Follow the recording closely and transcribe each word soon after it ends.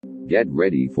Get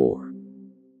ready for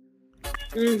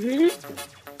Mm-hmm.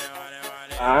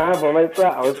 Ah, mamãe,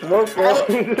 I was Ay,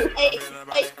 smoking. ay,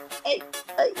 ay, ay,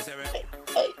 ay, ay,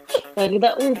 ay.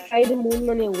 Pagkita un Friday moon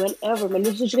man whenever. Man,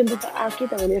 gusto siya kanta sa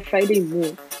akin, wanneer Friday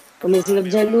moon. Wanneer sila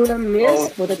dyan luna Oh,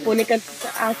 miss, buta po ni kanta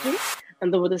sa akin,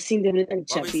 ando buta sindi mo ang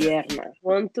Javierna.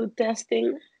 1, 2,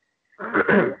 testing.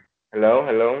 hello,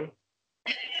 hello.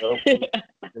 Hello,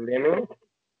 entendendo?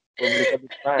 Público do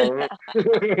time.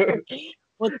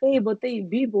 Botei,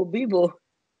 bibo, bibo.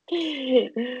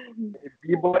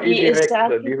 Vivo y E sa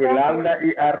directo, de kita, Holanda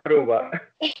y Aruba.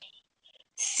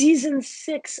 Season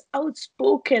 6,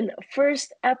 Outspoken,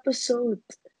 first episode.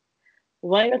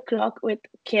 1 o'clock with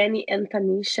Kenny and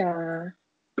Tanisha.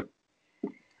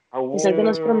 Isa que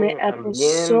nós para may Ambiente.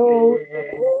 episode.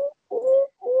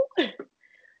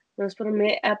 Nós para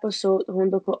may episode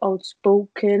junto com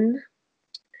Outspoken.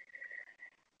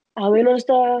 Ahora nós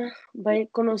está vai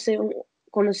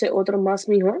conhecer outro mais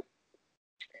mijo.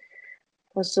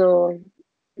 So,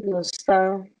 nós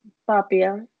está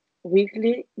papia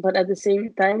weekly, but at the same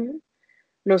time,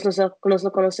 nós não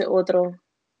conhece outro.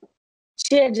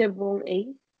 Cheio de bom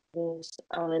aí. Nós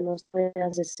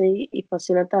podemos dizer e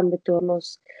passar também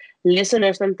todos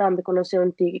listeners também conhecer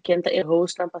um tig que é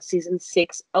host para season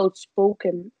 6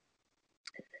 Outspoken.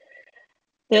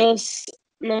 Deus,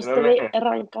 nós também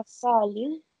arranca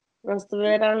sali, nós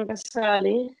também arranca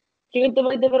sali. Que eu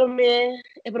também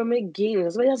para mim games,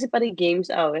 nós vamos fazer para games,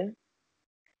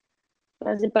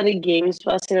 fazer para games,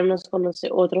 para assim nós conhecer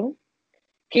outro.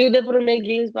 Que eu para mim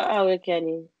games para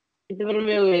Kenny. Que para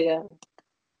mim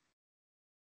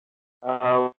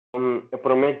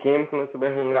Para mim, games não se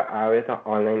bem hunga awe sa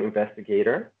online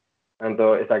investigator.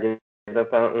 Então, essa aqui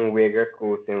é um wega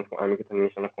que tem com amigo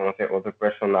também na conhecer outro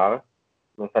personal.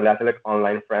 Não se aliás, like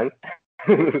online friends.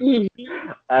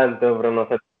 Então, para nós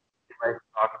vai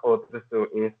talk outros do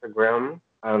Instagram.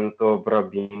 Então, para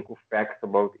bem com facts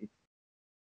about each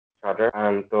other.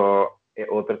 Então, e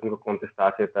outros que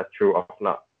contestar se tá true or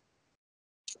not.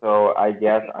 So, I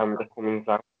guess I'm the coming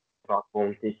talk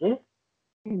com Tiki.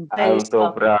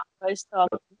 Então, para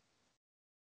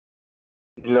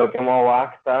lo que me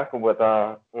gusta, como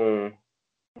está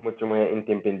mucho más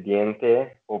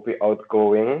independiente, hopi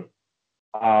outgoing,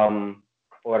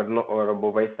 or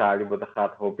bobay sali, bota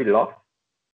hat hopi love.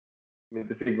 Me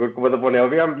siguro como te pone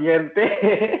hopi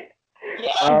ambiente.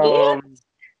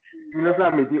 Mira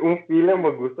sa miti un film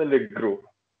me gusta el grupo.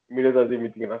 Mira sa si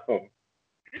miti razón.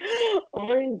 Oh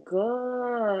my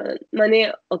God.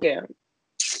 Mane, okay.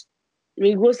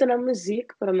 Me gusta na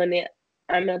music, pero mane,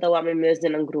 I'm not a woman mesmo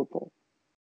ng grupo.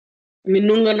 Me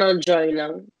nunca na join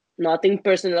lang. Nothing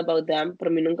personal about them, pero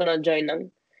me nunca na join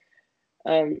lang.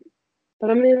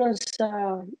 Pero me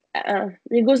nasa,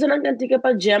 me gusta ng kantika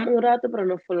pa jam un rato, pero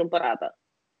no full parata.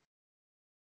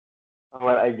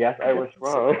 Well, I guess I was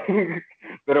wrong.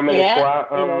 Pero me Yeah,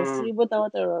 qua see, but I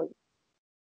was wrong.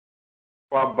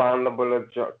 qua banda bolo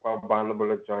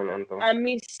join anto.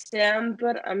 Ami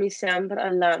sempre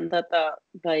all'andata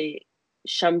by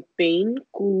Champagne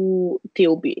cu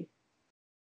T.O.B.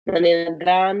 Mane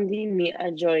grandi mi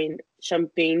a join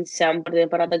Champagne sempre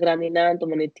parata grandi nanto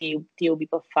mane T.O.B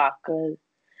pa fackel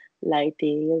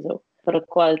lighting en zo. Per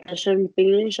qualche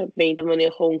Champagne to mane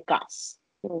gewoon kas.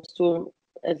 So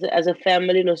as a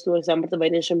family nos tu sempre bij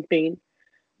de Champagne.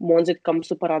 Once it comes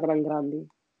to parata ng grandi.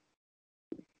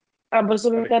 Abas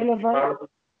ng carnaval?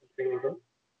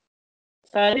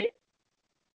 Sorry?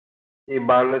 E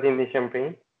banda din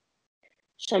champagne?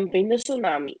 Champagne de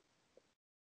Tsunami.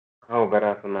 Oh,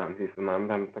 barato na. Si tsunami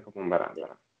dami taka pong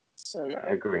barata. Tsunami.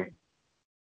 I agree.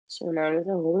 Tsunami is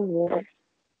a whole world.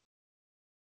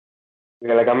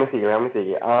 Legame sigue.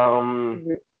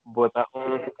 Bota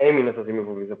mi no sé si me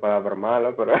puse palabra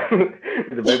mala, pero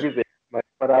the baby say, mas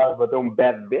para bota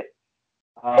bad bit.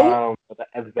 Bota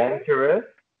adventurous.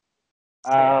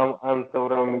 And so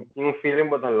yung feeling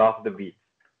bota love the beat.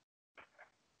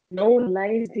 No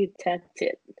lies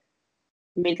detected.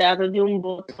 Metade de um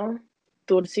voto,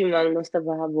 torcimal não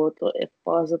estava a voto, if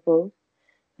possible.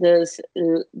 This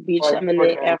beach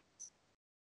amane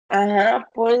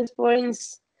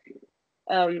points.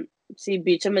 Si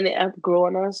beach amane app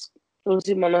grown-ups,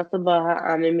 torcimal não estava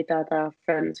a ame mitata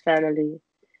friends, family.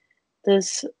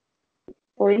 This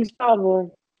points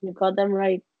pavo. You got them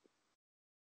right.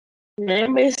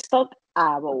 Remember stock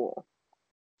abo.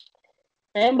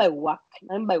 Remember whack.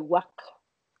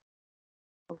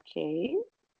 Okay.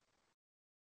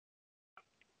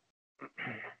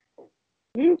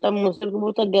 Estamos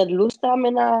como get loose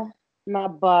kami na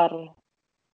bar.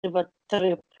 Diba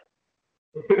trip.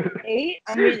 Eh,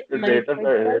 may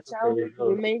pala chow.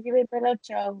 May pala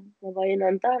chow.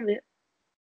 Nabayanan tami.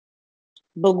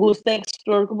 Me gusta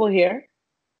explore como hair.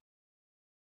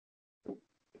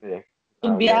 Sí,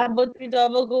 Un también. viaje, me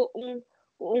daba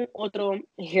un otro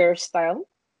hairstyle.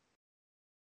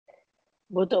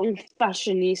 Boto un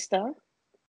fashionista.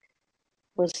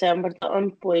 Pues sempre tá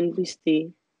on point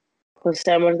vesti. Pues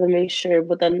sempre to make sure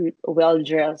but I'm well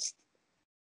dressed.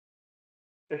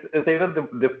 I think that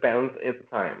depends each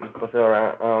time. Because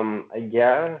I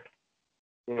guess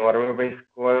in order by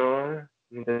school,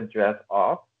 need to dress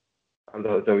up. And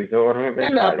sowieso order by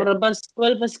No, college. pero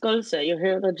Pascual sa, your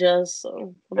hair to just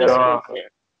so Pascual Pero, sa.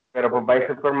 pero pag by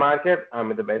supermarket,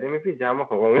 may dabay din may pijama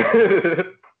ko.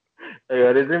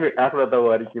 Ayun, rin may asla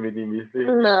tawari kimi di misi.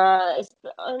 Nah,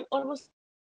 I'm almost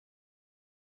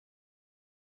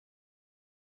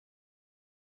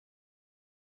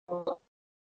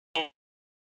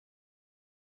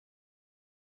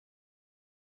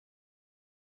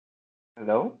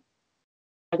Hello?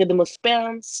 get the most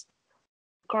pants,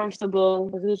 comfortable.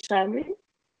 Was it try me?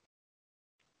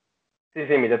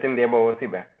 Sì, mi attendevo, sì,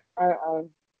 beh.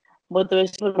 But the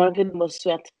supermarket the most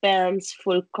sweatpants,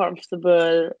 full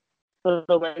comfortable.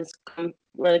 Pero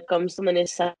when it comes to many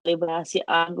salibasi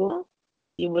ago,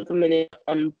 you would many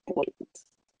on point.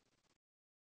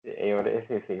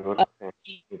 Sì, sicuro,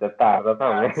 sì. Mi tarda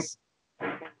también.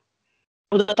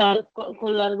 Udah taruh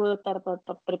keluar gue taruh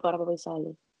prepare para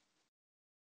sali.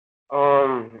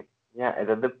 Yeah,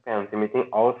 it depends. Meeting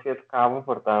outfit cabo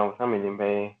portava sa meeting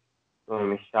by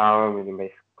mi shower, meeting by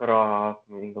scrub,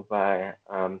 meeting by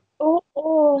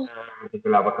Oo. meeting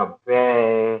lava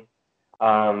cafe.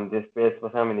 Depois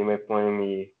pa meeting by põe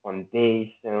mi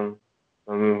foundation.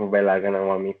 Meeting ko by laga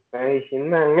ng mi fashion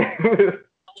nang.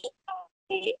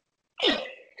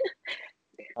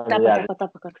 Tapa, Yeah,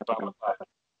 tapa, tapa, tapa.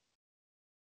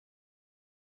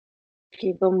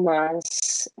 Tipo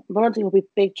mas, vamos ter que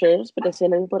pictures, para ser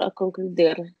não por a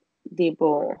concluir,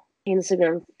 tipo,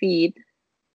 Instagram feed.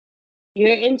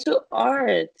 You're into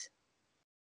art.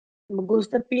 Me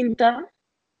gusta pintar.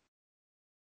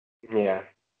 yeah.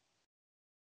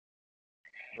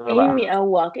 Amy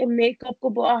awak, e makeup ko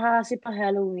po ahasi pa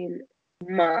Halloween.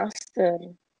 Master.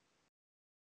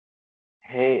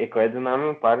 Hey, ik weet de naam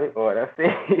een paar horas, sí.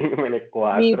 Me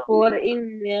 4. Before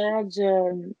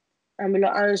imagine.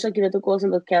 Amilo ano siya, kinatukosan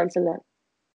to cancel na.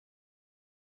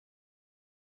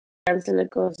 Cancel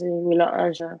ko si Milo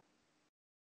ano siya.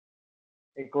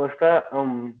 Ik was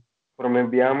por me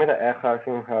enviarme de echt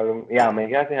sin Halloween. Ja, me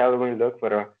ga sin Halloween look,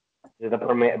 pero yo te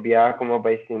por me enviar como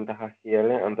by cinta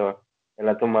haciele, ando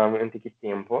ela tomamos un tiki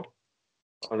tiempo.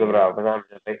 Also bravo,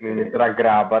 pues like mi tra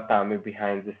graba tami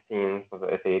behind the scenes, pues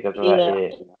ese dat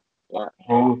Yeah. Yeah.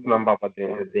 host man papa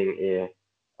ding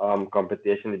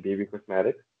competition the baby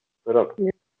cosmetics. Pero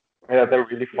that's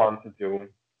really fun to do.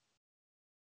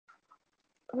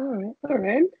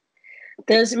 Alright.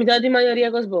 Entonces, mitad de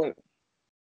mayoría cos bom.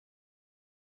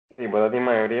 Sí, boda di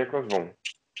maioria cos bom.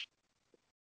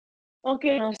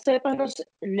 Okay, now step on nos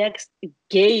next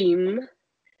game.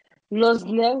 Nos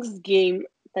next game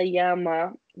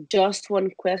tayama just one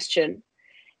question.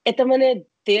 Ito man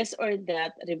this or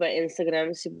that, riba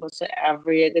Instagram si bosa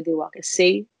every gadiwak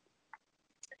say.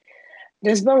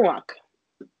 This bangwak.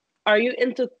 Are you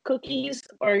into cookies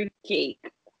or cake?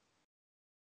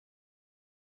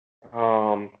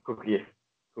 Cookies.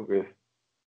 Cookies.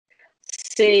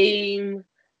 Same.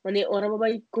 Mane ora ba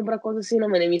bay compra coisa assim,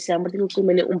 mane mi sempre tenho que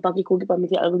mane pack cookie para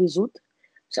meter algo de zoet.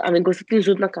 So a mim gosto de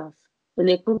zoet na casa.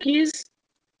 Mane cookies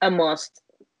a must.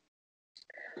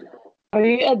 Are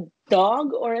you a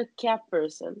dog or a cat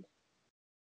person?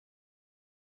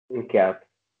 Um cat.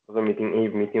 Also meeting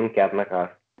um cat na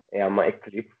casa. É uma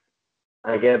eclipse.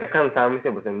 Aqui é cantar,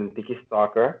 você um tiki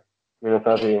stalker. Eu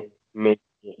não sei me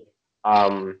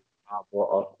abo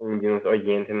of uns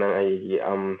oyentes ng ay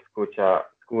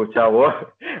escucha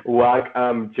wag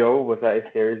Joe was a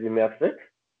series in Netflix.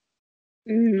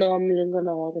 No, mi linggo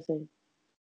na ako kasi.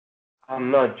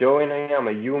 No, Joe na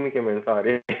yama Yumi que me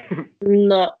sorry.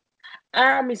 No.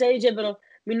 Mi sa ije, pero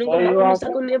minungko Ay, na ako wag.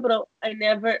 misa ko niya, pero I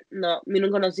never, no,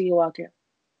 minungko na sige wake.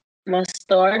 Mas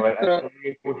start, Well, I pero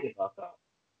only push it out.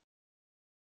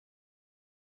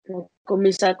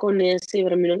 kumisa ko niya si,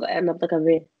 pero minungko end up na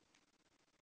kami.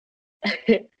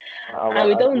 I'm Well,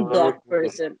 I a think dog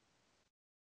person.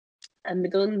 I'm a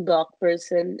dog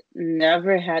person.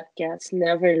 Never had cats.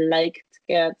 Never liked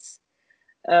cats.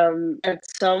 At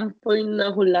some point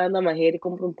na hula na mahiri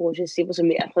kong proposal siya so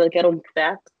may ako na kerong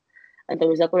pet. At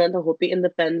ang isa ko na ito hopi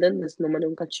independent. Nas naman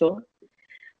yung kacho.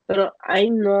 Pero I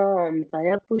know,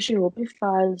 kaya po siya hopi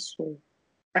falso.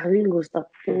 Amin gusto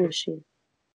po siya.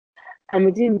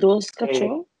 Amin din dos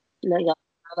kacho.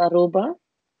 Nag-aruba.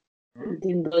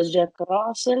 Din dos Jack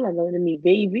Russell. Ano na mi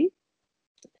baby.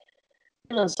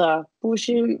 Nasa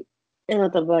pushing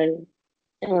tabay.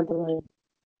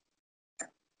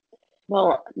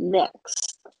 Well,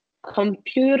 next.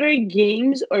 Computer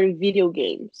games or video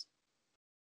games?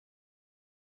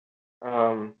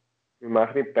 You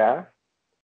must be past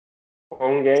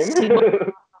phone game.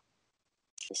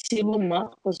 Sibo ma,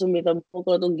 kasi may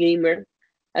tampoco itong gamer.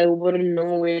 I wouldn't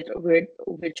know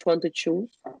which one to choose.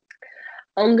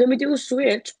 Ang gamitin ko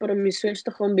Switch, pero may Switch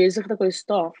na kung basic na ko yung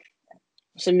stuff.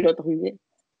 Sa minute ako hindi.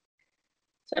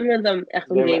 So, I'm not echt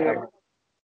een gamer.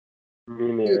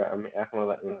 Me neither. I'm echt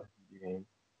wel into video games.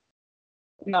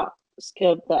 No,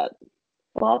 skip that.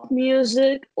 Pop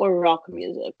music or rock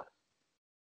music?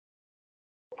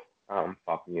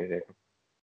 Pop music.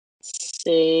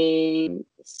 Same.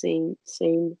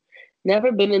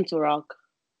 Never been into rock.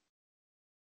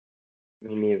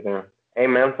 Me neither. Hey,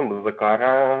 mensen,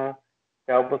 muzikara.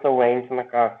 Help us away na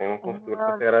casa. Eu construir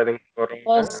para ser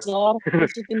a Zorg,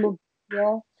 você tem uma...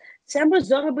 Sempre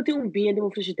zorg para ter bem de uma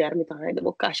frigideira, me tá? De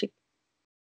uma caixa.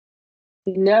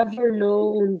 You never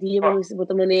know um dia você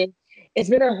botar maneira. It's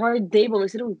been a hard day, but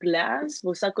você tem glass,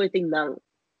 você tem não.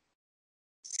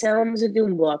 Sempre você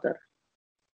tem water.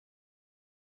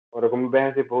 Ora, como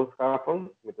bem se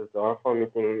boodschappen, met de zorg van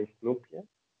met een snoepje,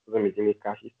 dus met een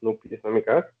kastje snoepjes van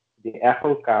elkaar, die echt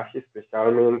een kastje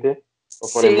specialmente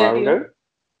voor een mangel.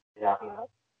 Ja,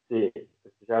 sí,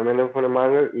 especialmente voor een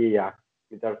mangel, en ja,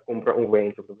 met daar compra een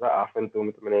wijntje op de af en toe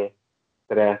met mijn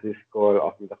stress de school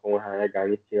of met gewoon haar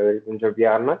gaan chillen in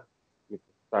Javiana, met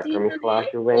zakken met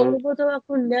glaasje wijn. Ik wil ook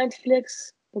voor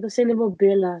Netflix, porque você não vai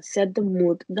bela, set the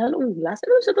mood, dá um glas,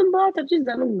 não set um water, just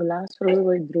dá um glas para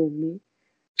eu ir dormir.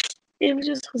 Even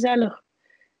just gezellig.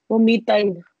 One me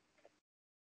time.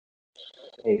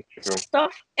 Hey, true.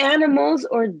 Stuffed animals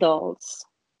or dolls?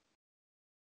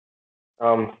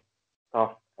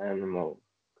 Stuffed animal.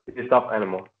 Stuffed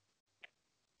animal.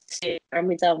 Sim,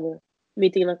 amitável.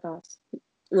 Meeting na casa.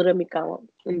 Uramikawa.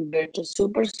 Umberto.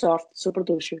 Super soft, super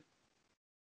tushy.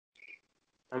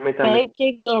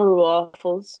 Pancakes or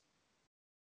waffles?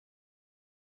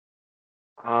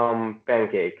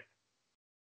 Pancakes.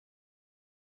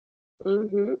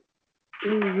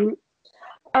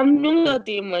 Nunca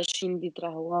tive machine de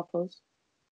trazer waffles.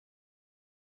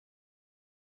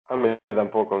 A mí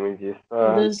tampoco me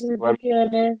gusta. Doesn't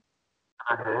porque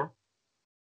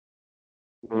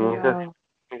Nunca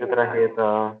traje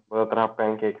voy a traer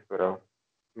pancakes, pero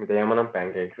me te llaman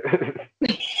pancakes.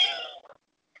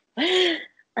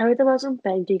 A mí también son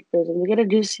pancake person. Me quiero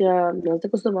decir, no te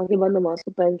acostumbras que van más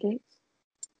con pancakes.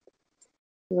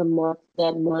 I'm not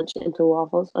that much into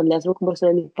waffles unless we're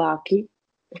conversing paki.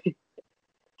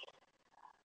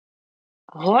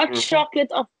 Hot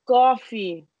chocolate of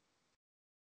coffee.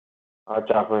 Hot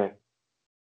chocolate.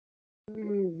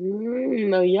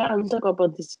 No, yeah, I'm talking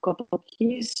about this cup of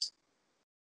keys.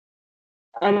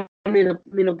 I mean,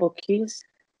 a keys.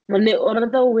 Maar nee, ora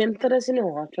da winter is in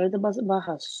hot chocolate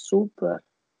baja super.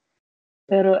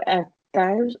 Pero at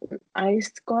times,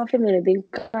 iced coffee, me din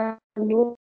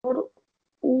calor.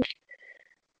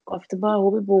 Coffee ba,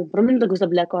 hobi bom. Para mim não gosta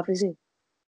black coffee, sim.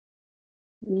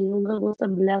 Nunca gosta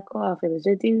black coffee.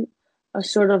 Você tem a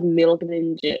sort of milk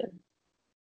in it.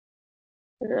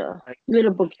 Yeah,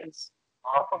 little bookies.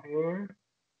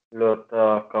 Lot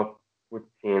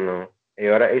cappuccino. E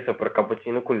ora è sopra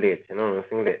cappuccino con leche, no? Non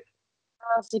sin leche.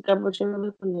 Ah, sì,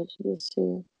 cappuccino con leche,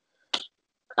 sì.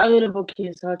 A little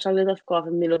bookies, hot chocolate of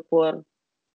coffee, me lo por.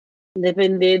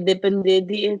 Depende de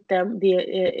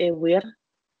where.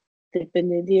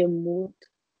 Depende de mood.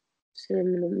 Sí,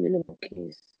 me lo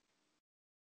bookies.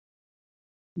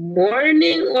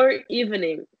 Morning or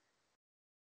evening?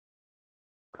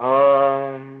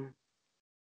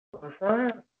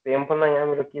 Tempo na yan,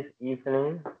 pero kiss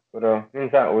evening. Pero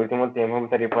minsan, ultimo tempo,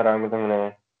 matari parami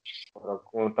tamang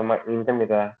kung tama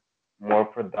intimita, more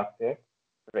productive.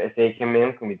 Pero ese que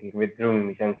mesmo, kumiting room,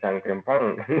 isang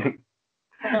krempang.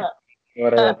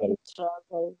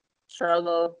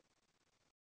 Struggle.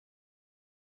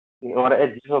 Ora é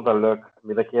disso da look.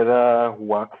 Me da queda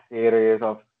wax series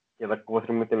of queda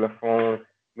coisa no telefone,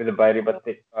 me da bairi ba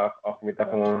TikTok of me da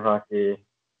kung haki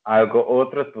algo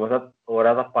outro tu sa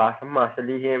ora da passa mas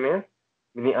ali mesmo.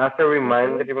 Me asa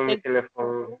reminder di ba mi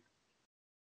telefone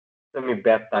sa mi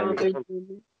bedtime.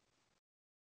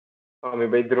 So mi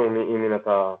bedroom mi ini na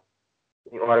ta.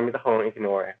 Ora mi ta kung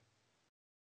ignore.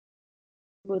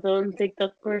 But on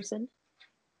TikTok person?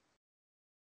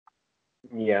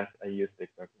 Yes, I use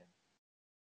TikTok.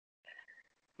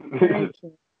 Okay.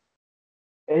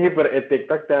 Hey, but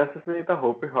TikTok dances me ta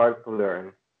hope hard to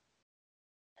learn.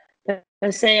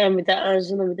 Kasi amit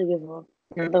aanzo na mit give up.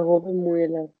 Nanta hope mo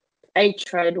lang. I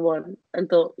tried one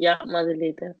until yeah, months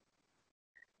later.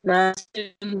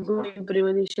 Nasi yung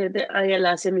prima ni Shete, ay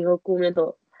alasi mi hokumi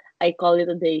to. I call it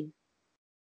a day.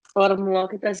 Or mo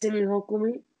kita si mi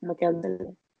hokumi,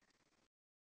 makandal.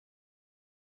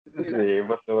 Sì,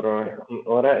 basta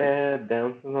ora è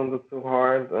dance not too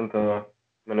hard, então,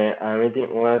 mane ami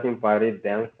tem ora tem party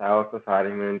dance house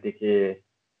sari menti que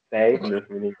sei, dus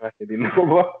mini quasi di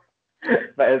nuovo.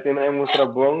 Parece não é mostra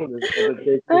bom, dus é take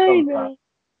me Ay, some time. no.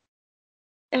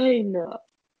 Ay, no.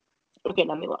 Okay,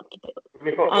 na mi wa kita.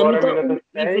 Miko Ami ora to minuto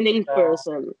an 6, evening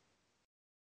person.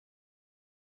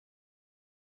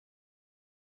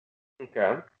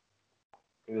 okay.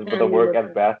 Is but the Ami work to.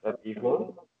 at best at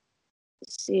evening.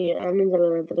 Sì, ami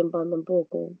dalla trempando un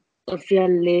poco. A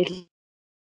fialle.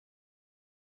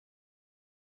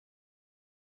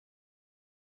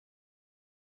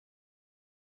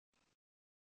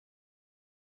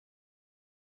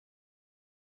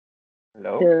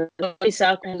 Hello?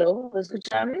 Isa ko, hello?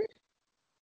 Escuchame?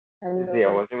 Sì, Hello?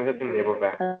 a volte mi sento in nevo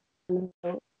back.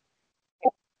 Hello?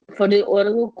 For the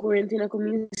oral quarantine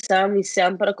comienza, mi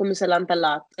sempre come se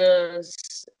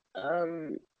lampalatas.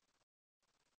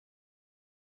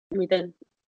 Met een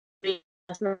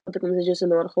dat ik me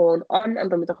tussendoor gewoon aan en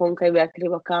dan met gewoon kan werken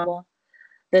in kama.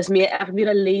 Dus meer echt weer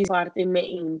een lazy party me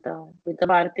inta. Met een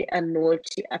party a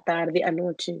noite, a tarde, a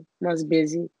noite. Mas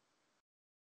busy.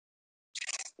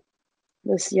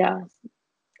 Dus ja.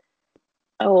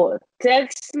 Oh,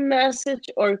 text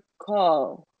message or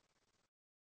call?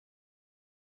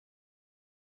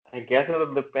 I guess it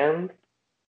would depend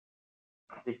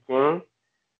de quem.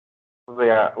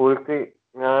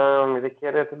 Ja, mi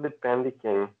chiede tutto dipende di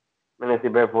quem. Me ne si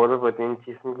bijvoorbeeld wat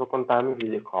intensissimo voor contar mi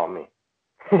video call me.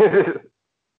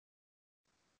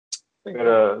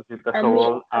 Pero si está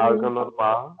gewoon algo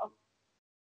normal,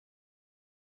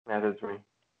 message me.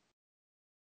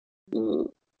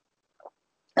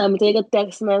 Take a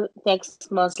text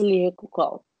message ko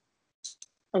call.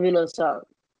 Não sa,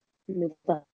 met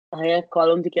hij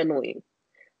call que annoying.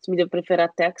 Dus me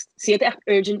prefere text. Se é echt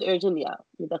urgent, ja,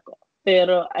 met dat call.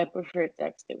 Pero I prefer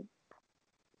texting.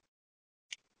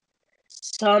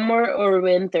 Summer or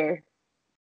winter?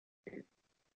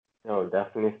 No,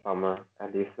 definitely summer.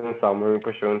 At least in summer, mi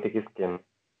piace un tiki skin.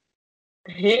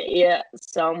 Yeah,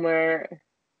 summer.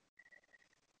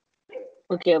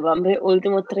 Okay, vamos ver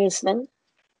último tres, né?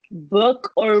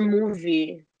 Book or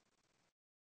movie?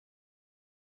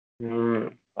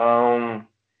 I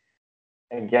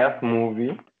guess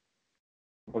movie.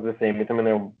 Porque sempre também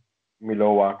eu me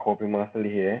lo a copy mas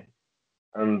ali é.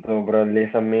 Anto bro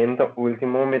lesamento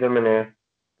ultimo mi também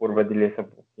por vai lesa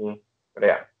porque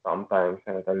ja, sometimes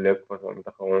é tá leuk voor zo'n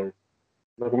gewoon.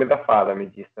 Nog met de vader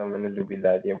met die stem en de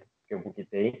dubbelheid die eu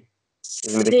buquitei.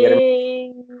 Dus met de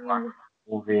keren Same.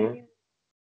 moving,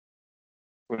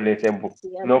 por ler book.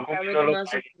 Sí, a Não mí también continuo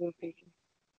más un movie.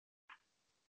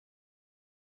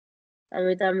 A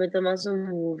mí también más un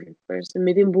movie. First,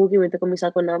 me di un book y me te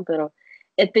comienza con nada, pero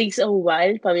it takes a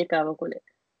while para me acabar con él.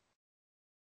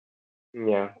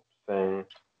 yeah, same.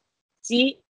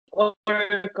 Tea or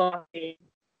coffee?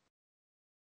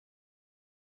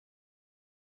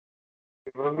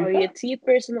 Are you a tea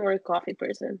person or a coffee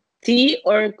person? Tea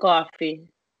or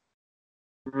coffee?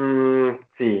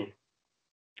 Sim,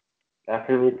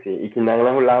 definitely sim. E que não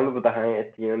é rolando, botar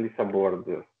é tinha de sabor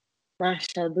Deus.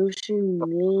 Masyado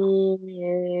chinês.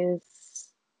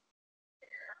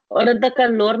 Hora da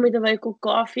calor, me vai com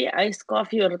coffee, iced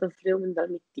coffee, hora da frio, me dá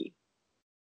tea.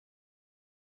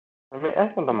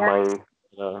 Essa da mãe,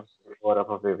 agora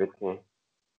para beber sim.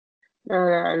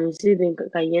 Não, se bem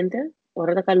caliente,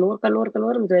 hora da calor,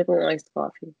 me vai com iced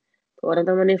coffee. Hora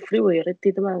da manhã frio, eu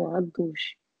retiro uma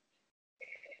douche.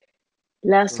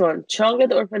 Last one,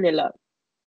 chocolate or vanilla?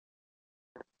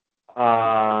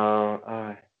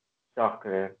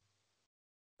 Chocolate.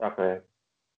 Chocolate.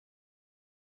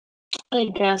 I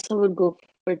guess I would go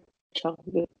for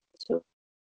chocolate. So,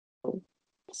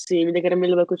 see, me quero me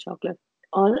levar com chocolate.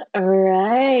 All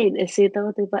right, esse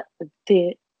estava tipo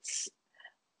this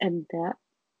and that.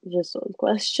 Just one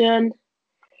question.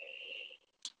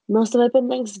 Nossa, vai para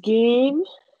next game.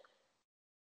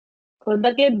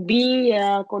 Conta que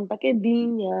binha.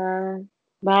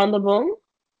 Banda bom?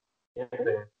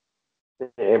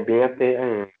 É bem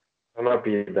até na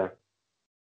vida.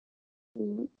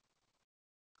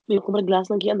 Eu comprei glass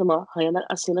na guia, mas aí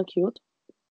na cena cute.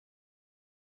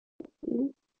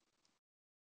 Tem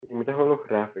muita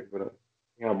holográfica, bro.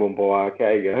 É uma bomba que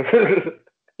é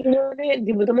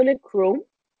Di ba naman Chrome?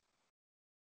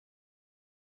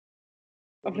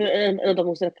 Ano to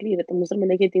mostra clear? Ito mostra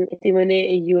man iti man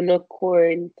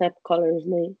unicorn type colors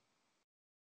na eh.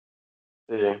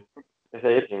 Sì, esse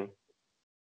aí sim.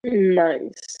 Sim. Esse aí sim.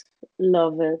 Nice.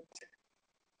 Love it.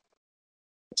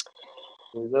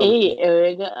 Hey,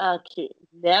 okay.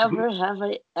 Never have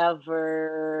I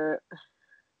ever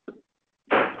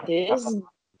this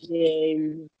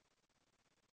game.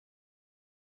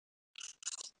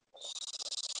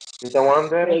 Então,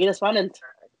 Wander, Ainda spannend.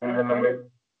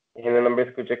 ainda não me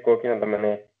escuché qualquer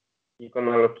também. Kiko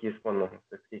non lo chiscono,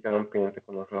 se Kiko non pensa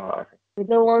che non lo hace.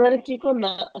 The one that Kiko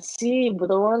na see, but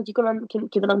the one Kiko na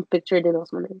Kiko na picture din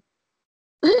was man.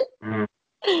 Mm.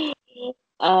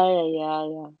 Ay, ay,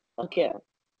 ay. Okay.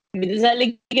 Bisa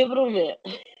que pro me.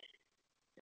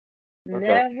 Okay.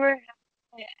 Never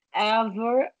have I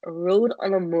ever rode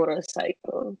on a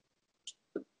motorcycle.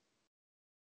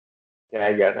 Yeah,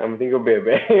 I guess. I'm thinking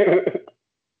baby.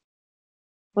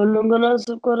 Quando não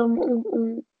socorro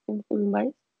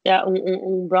mais. Yeah,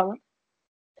 brown.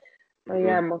 Oh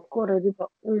yeah, ma corre tipo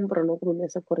brono come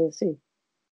essa corre assim.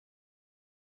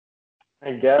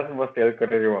 I guess você é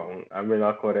correr igual. A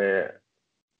melhor correr.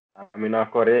 A melhor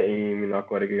correr e a melhor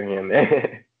correr que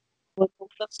rende.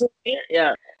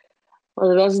 Yeah.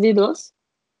 Mas vez de dois.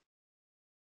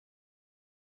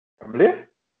 Sabe?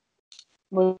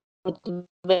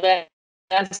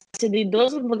 Hace de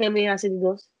dos porque me hace de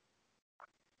dos.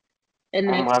 And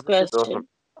next question.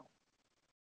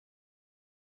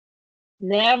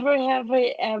 Never have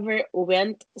I ever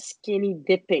went skinny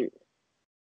dipping.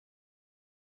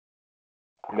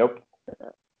 Nope.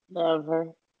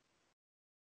 Never.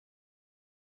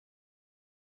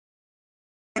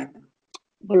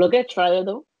 But look at try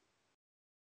though.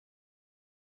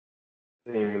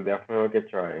 Sim, definitely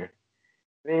try.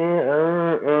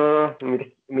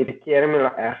 Mir quiere me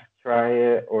la echt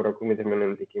try ora come te me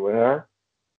non ti chiede.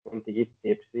 Non ti chiede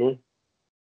tipsy.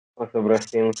 O sobre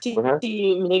assim, Sim,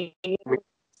 me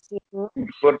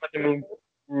corpo também.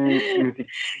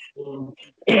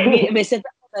 me siento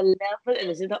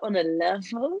on a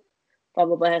level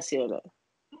para baixar.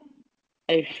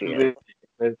 I feel.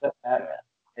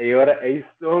 E ora è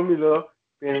solo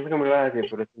penso che me lo hace,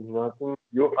 pero si no tengo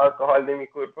yo alcohol de mi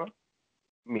cuerpo,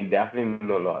 mi definitely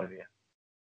no lo haría.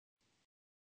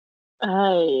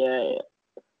 Ay.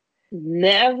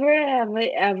 Never have I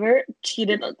ever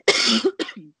cheated on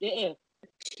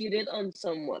cheated on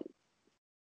someone.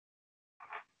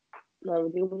 No,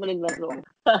 hindi ko pa nag-last long.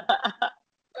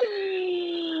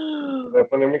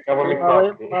 Después mi cama mi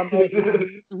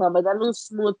Mabay dalong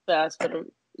smooth pass, pero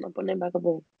napunay baka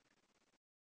po.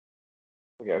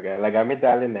 Okay, like let me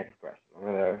tell the next question.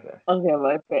 Okay,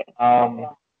 okay.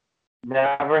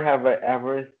 Never have I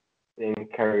ever sing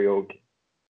karaoke.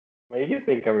 Why you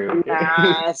sing karaoke?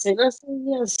 Sige.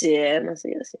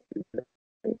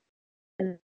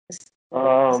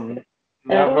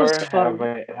 Never have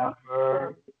I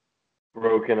ever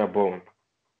broken a bone.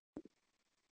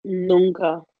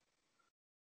 Nunca.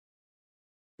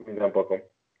 Mi tampoco.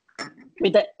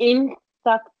 Mita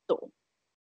intacto.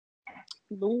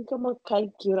 Nunca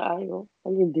magkaikir ayo.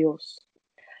 Ay, Diyos.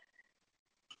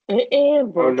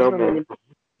 Oh no, man.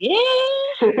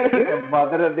 Yeah!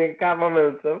 Mother din kama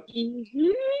Milton.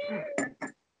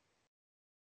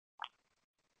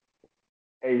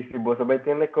 Hey, si vos sabés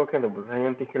tiene coca, no vos hay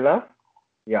un tequila?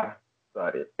 Yeah,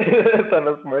 sorry. It's on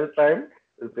a first time.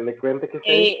 Tiene cuenta que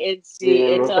Hey, it's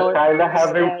our kind of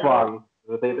having fun.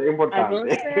 Eso es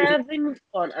importante.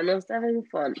 I know having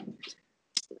fun.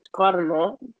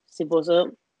 Corno, si vos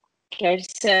quer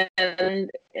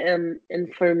send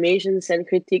information, send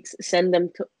critiques, send them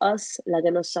to us.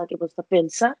 Láganos sa que vos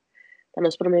pensa.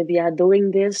 Estamos por maybe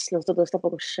doing this. Nosotros está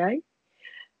poco shy.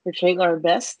 We're trying our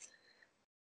best.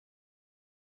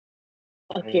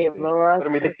 Okay, vamos. Pero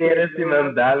me queres si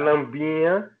não dá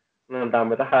lambinha, não dá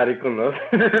muita rari conosco.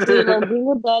 Sim, não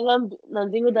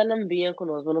digo dar lambinha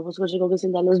conosco. Não posso chegar sem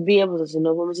dar lambinha, porque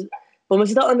senão vamos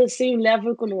estar on the same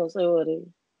level conosco agora.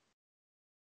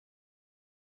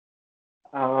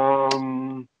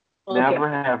 Never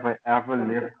have I ever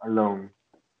lived alone.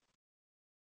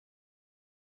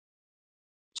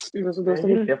 Nós dois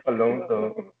também. Live alone,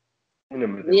 so.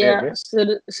 Ja,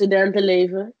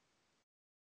 studentenleven.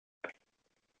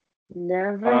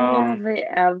 Never have I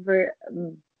ever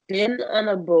been on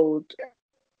a boat.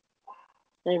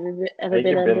 Have you ever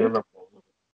been on a boat?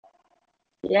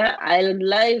 Yeah, island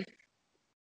life.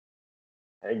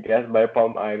 I guess by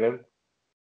Palm Island.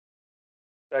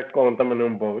 Conta me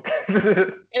num boat.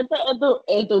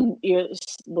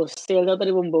 Você não tá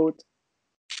em um boat.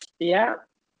 Yeah.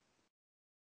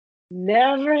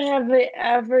 Never have I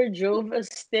ever drove a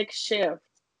stick shift.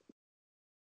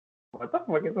 What the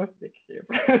fuck is a stick shift?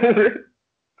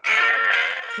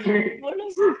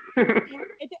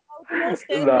 Ito auto na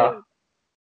standard.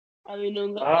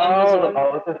 No.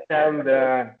 Auto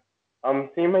standard.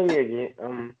 See my yegi.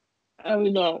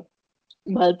 No.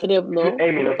 Mal trip, no?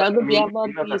 Hey, Tanto viajar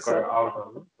mi no se corre piso.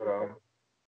 auto, ¿no? Pero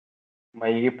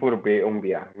me por B un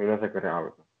día, mi no se corre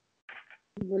auto.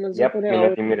 Bueno, se Yep, corre mi no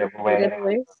auto. si mire pues,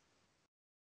 Railways?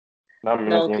 no, mi no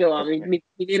No, si que va.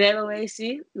 Mi railways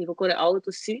sí, mi corre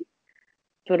auto sí.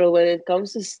 Pero when it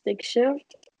comes to stick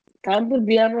shift, tanto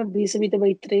viajar piso, mi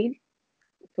também train.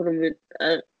 Pero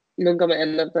nunca me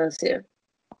anda a hacer.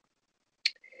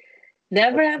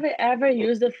 Never have I ever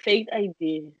used a fake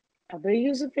ID. Have you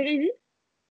used a fake ID?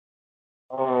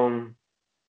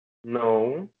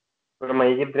 no, pero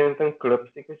me dentro um club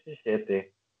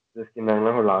psicosociete, dus que não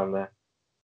na Holanda.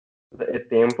 É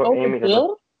tempo, Oh, me dá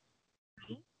girl?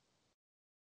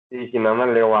 e que não na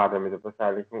Leeuwarden, me dá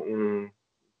passar com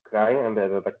guy, en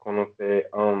dat conhecer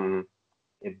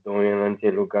e dono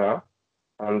naquele lugar,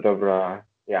 en dobra,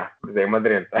 ja, zeg maar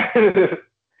erin.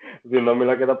 Die não me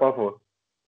lá que dá para fora.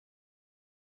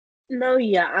 No,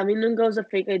 yeah. I mean, nunca was a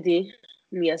fake ID.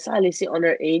 Mia sali si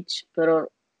underage,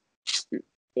 pero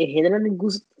helemaal niet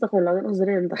gusto ta con la nos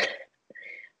renta.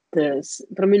 Dus,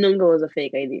 para mim nunca was a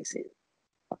fake ID, sim.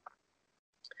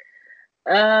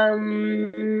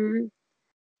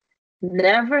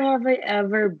 Never have I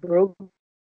ever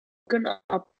broken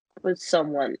up with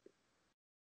someone.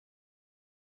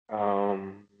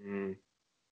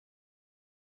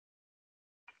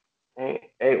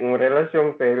 É uma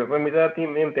relação séria, para mim já tem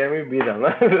ter minha vida, né?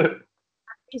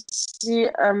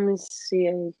 Let me see,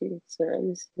 let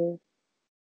me see.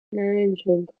 Nem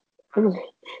jogo.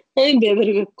 Nem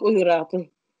beber com rato.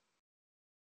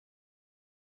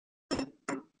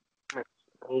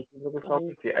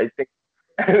 I think.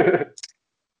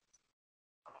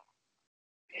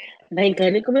 Dai,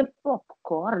 ganha comer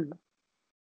popcorn.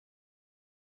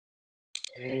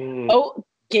 Hey.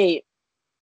 Ok.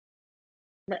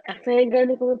 Mas até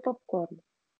ganha comer popcorn.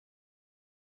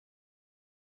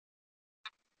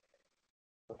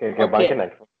 Okay, Ok.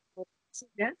 next.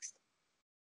 Next.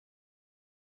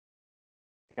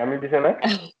 Can we be the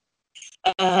next?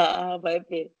 Vai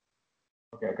ver.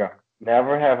 Okay.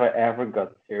 Never have I ever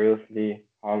got seriously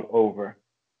hungover.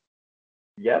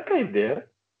 Yes, I did.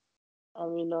 I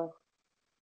mean, no.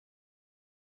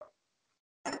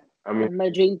 I mean, I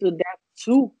might drink to that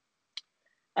too.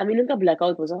 I mean, nunca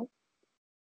blackout was out.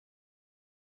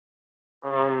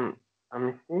 I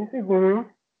mean, sim, segundo.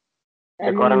 I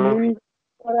Agora mean, não vi.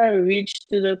 nunca reached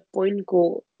to the point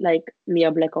go like me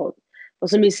a blackout.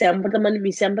 Also, me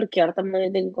sempre quer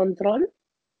também tem controle.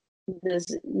 Dus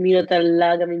me não tá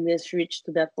larga me mes reach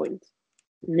to that point.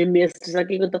 Me mesmo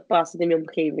sabe que eu tô passando de minha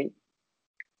omgeving.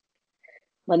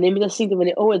 Maar neem je dat zien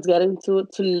wanneer, oh, it's getting too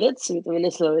lit, so we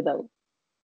can slow it down.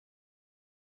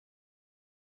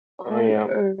 Yeah,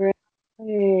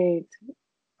 Alright.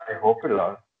 I hope it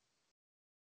lasts.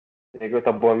 Eu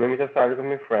tá bom mesmo já sabe com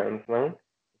meus friends, não?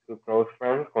 Com close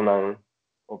friends, quando não,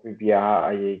 ou bebia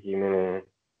aí que me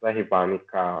lahibami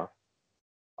ka.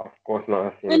 Of course,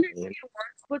 not assim, And if assim. you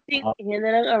want putting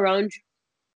general around you,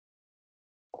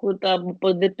 kuta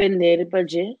pode depender pa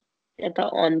je, eta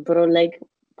on, pero like,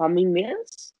 pa mim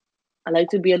mes, I like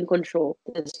to be in control.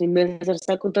 Dus mi mes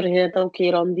sa kutor heta okay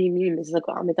around di mi, mes sa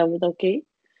ko amita amita okay.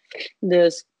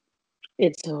 Dus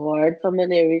it's hard for me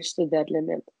to reach to that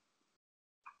limit.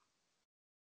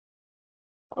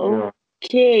 Yeah.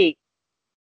 Okay.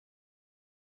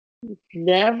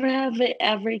 Never have I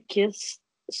ever kissed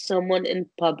someone in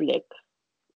public.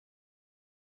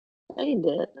 I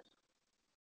did.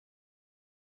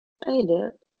 I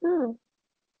did. Oh.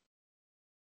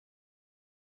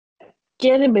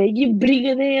 Can I make you bring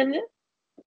it in?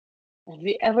 Have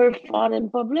you ever fought in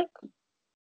public?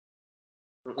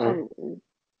 Mm-mm.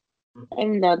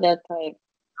 I'm not that type.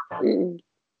 Mm.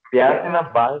 Piace na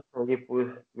base,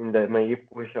 may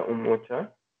puxa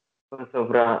mucha. So,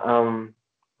 sobra,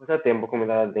 sa tempo kung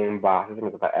mila din base, sa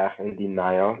mga echt in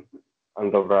denial.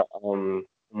 Ang sobra,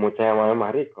 mucha yung mga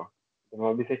mariko.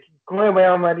 Mga bisa, kung ay ba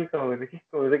yung mariko?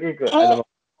 Sige ko. Oh, Alam mo,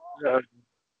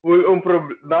 full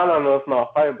problema, no,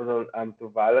 fai, pero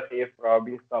toevallig heeft vrouw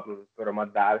stappen, pero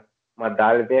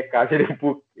madal weer kasi de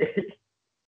boek.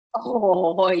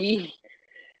 oh,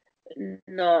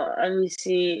 no, I mean,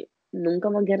 see, nunca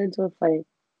me get into a fight.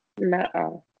 Nah,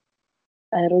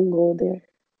 I don't go there.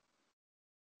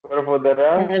 Pero for the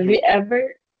rest, Have you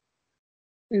ever?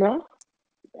 No?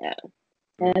 Yeah.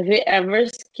 Have you ever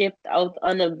skipped out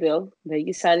on a bill? Daí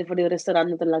sali for the restaurant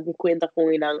na talaga kwenta kung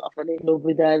inang ako na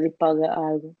novidade paga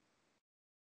algo.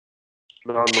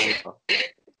 no, nunca.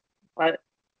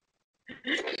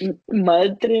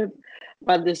 Mal trip.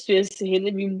 Mas después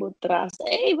ele me atrás.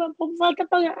 Ei, falta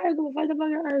pagar algo, falta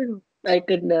pagar algo. I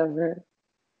could never.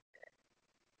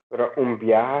 Pero un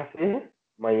viaje,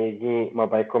 may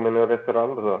vai comer no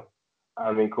restaurante, so,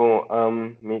 Amigo,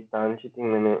 mi tantje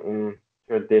ting een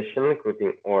tradition, ik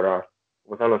weet ora.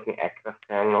 We zijn nog niet extra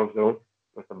streng of zo.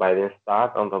 We zijn bij de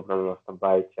staat, en dan we zijn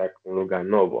bij check un lugar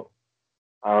novo.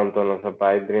 En dan we zijn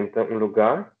bij drinken un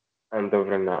lugar, en dan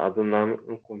we na adunam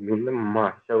un comida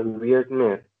massa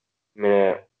weirdness.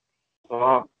 Me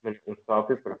met un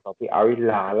sopi, pero sopi awi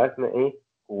lalas me een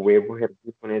huevo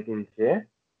hervi poner in je.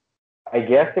 I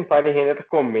guess tem para gente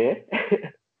comer.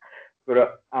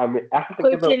 Pero echt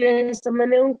Ko'y que no, sa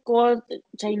man yung ko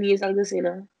Chinese ang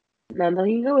sina. Nanda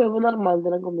hinga huevo normal de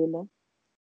la comida.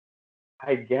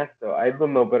 I guess so. I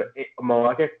don't know, pero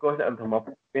mga que cosa ang tama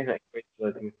pena que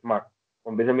yung smack.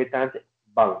 Kung bisa may tante,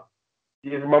 bang.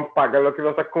 Si man paga lo que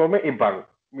você come e bang.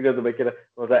 Mira, tu vai querer,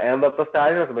 você anda pra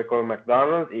sair, você vai comer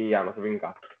McDonald's e já, você vem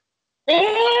cá.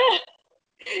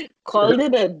 Called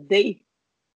it a day.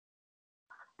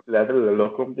 Letra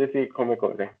lo como desse come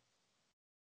coisa.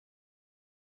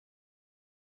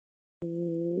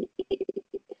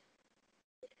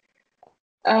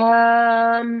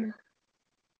 Um,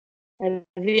 have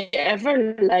you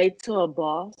ever lied to a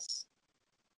boss?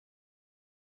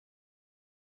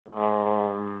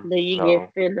 The you No.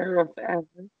 get fin of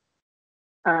ever.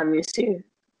 You see,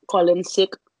 calling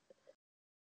sick.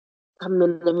 Kami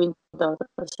namin daughter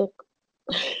sick.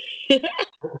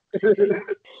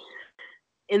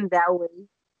 In that way.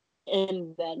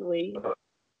 In that way.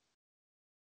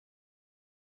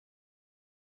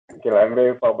 Kailangan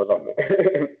yung papadam mo.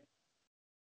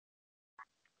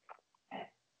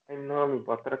 Ay, no, mi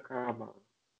patra ka ba?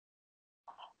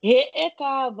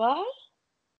 Acaba.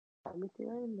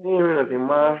 Sim, não tem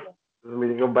mais. Os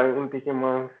médicos bem não tem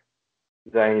mais.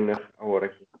 Já ainda agora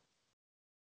aqui.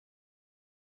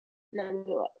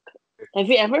 Have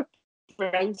you ever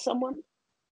pranked someone?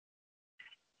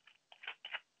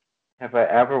 Have I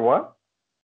ever what?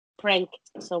 Pranked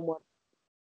someone.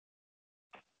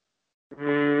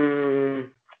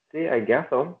 Sí, I guess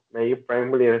so. Maybe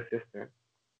prank a sister.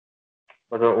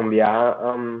 Pero un día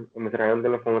me trajeron un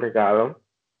teléfono regalo.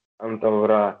 Então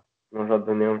agora nós já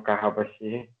damos carro para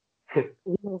si.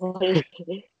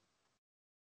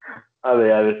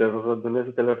 Aliás, eu só dou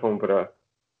esse telefone para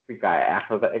ficar echt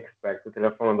dat expect o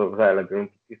telefone dat we eigenlijk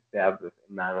doen te stab dus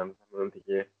na een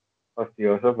beetje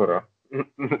fastidioso pero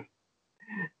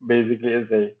basically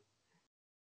is a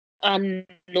A mí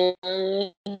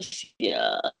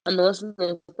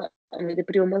de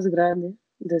primo más grande.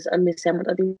 Entonces, a mí se llama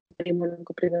de primo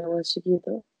nunca primo más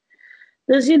chiquito.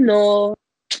 Entonces, no,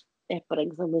 es para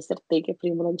que me acerté que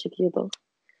primo más chiquito.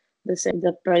 Entonces,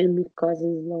 the prime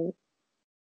cousins now.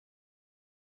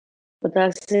 But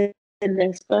that's the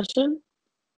next question.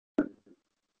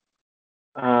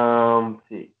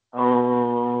 sí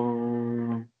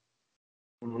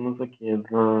vamos aqui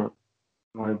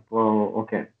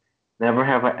okay, never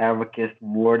have I ever kissed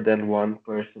more than one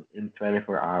person in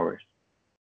 24 hours.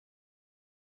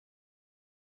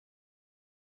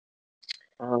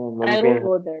 I don't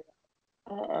go there.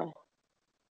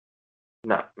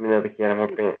 No, mira te quiero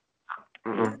me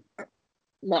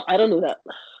No, I don't do that.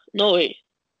 No way.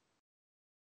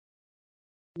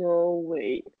 No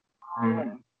way.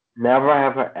 Never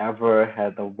have I ever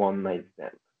had a one night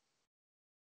stand.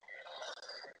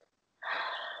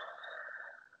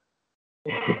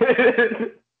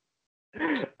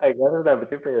 I guess that would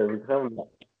be because I'm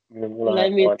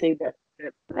Let me take that.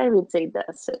 Let me take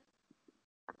that sip.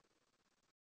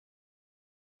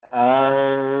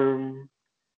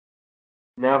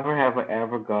 Never have I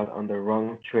ever got on the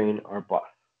wrong train or bus.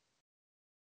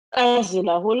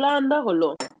 Sila Holanda,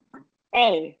 holo.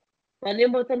 Hey, wanneer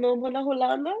moet er nou naar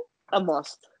Hollanda? A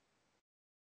must.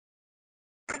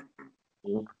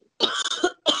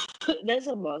 That's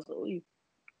a must. Uy.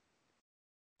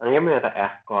 Ang yung minata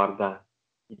echt korda.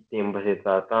 Tempo si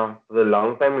tata. For a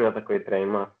long time minata ko train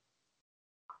ma.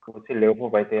 Kung si Leo po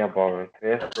ba ito yung bawang?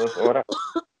 3-2 horas.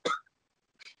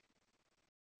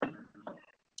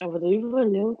 Apa tu ibu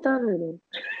leu tak ni?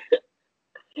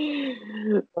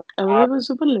 Apa ibu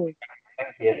super leu?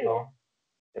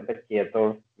 Está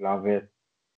quieto, love it.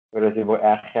 Pero si voy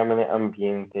echt helemaal in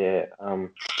ambiente,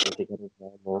 weet ik het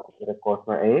wel, ik er kost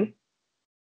maar één.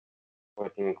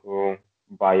 Word ik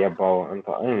bij bouwen en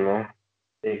to één, no?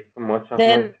 Takes too much of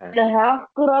my time. Den Haag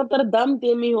Rotterdam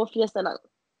temi ho fiesta na.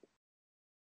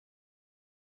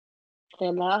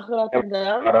 Den Haag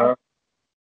Rotterdam.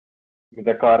 Met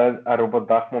de cara Aruba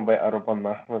dag maar bij Aruba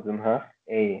nacht met Den Haag.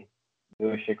 Hey,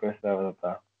 doe je questa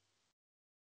dat.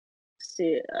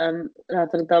 Sí,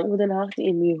 Rotterdam ko Den Haag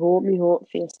temi ho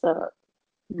fiesta.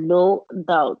 No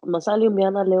doubt. Masali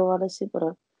umiana leo ahora sí,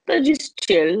 pero just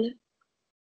chill.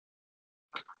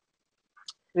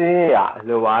 Ja,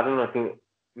 le waren nog in,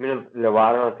 le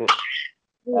waren nog in,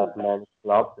 Batman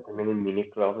Club, ito mini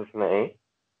clubs na eh.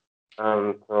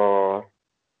 So,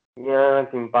 yeah,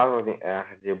 timpang di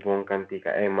je buong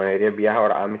kantika eh maioria biyahe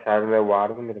ora amizade me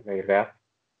guardo, mi deve resto,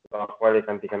 quale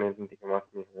cantica ne cantica más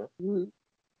mismo.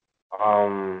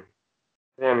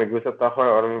 Sí, me gusta todo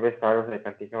ahora me ves algo de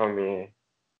cantica me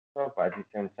no pati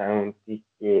cantar un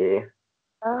tique,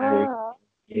 ay, Ah,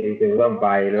 que va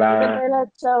bailar. Isabella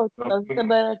Chauto.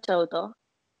 Isabella Chauto.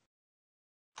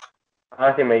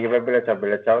 Ah, sí, me iba a bella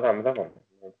ciao, también.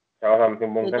 Ciao, también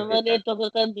un buon Ito man cantica. ito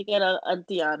kakanti ka ng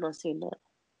antiano sila.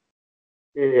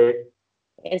 Sì,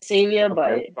 Eh, same ba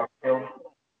vabbè,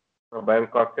 eh? un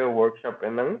cocktail workshop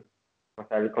en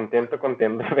masali contento,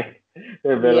 contento,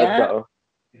 è bella Yeah? ciao.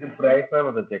 Il prezzo è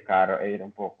molto caro, era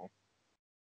un poco.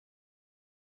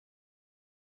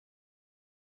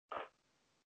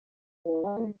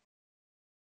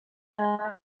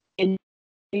 Ah, and-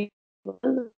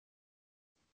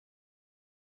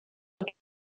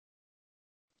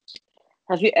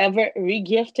 have you ever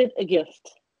regifted a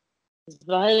gift?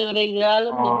 Dahil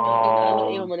regalo mo, regalo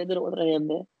iyo Um, man ito ng otra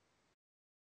gente.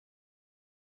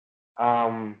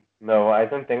 no, I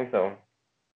don't think so.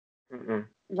 Mm-mm.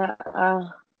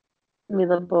 Mi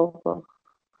tampoco.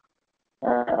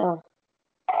 Ah,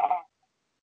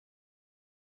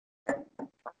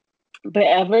 but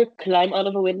ever climb out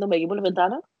of a window, may ibo na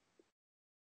ventana?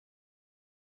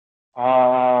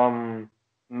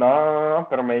 No,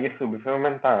 pero me dice subito in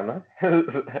ventana.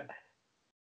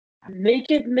 Make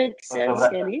it make sense,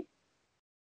 Sopra- Kenny.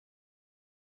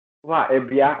 Ma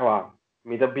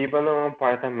mi da vivo in un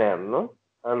appartamento,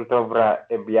 antovra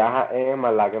e viaja e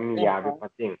malaga mi yabi Yeah.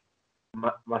 pating.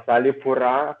 Masali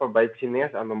pura pa bay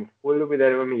chines andam full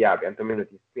videre mi yabi anto mi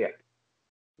ti spieg.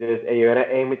 Dus e yora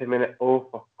e mi temene o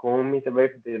fa kom mi te bay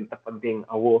de tapading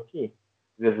awoki.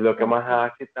 Dus lo que más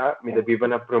hasita mi da vivo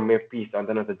na prome piso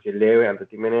anto na ta gelewe anto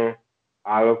ti mene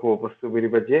algo ko po subir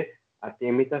baje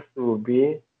ati mi ta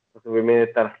subi me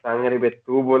tar sangre be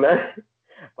tubo na.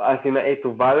 Assim,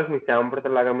 tu varas mi sempre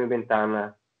talaga mi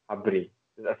ventana abri.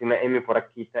 Assim, mi por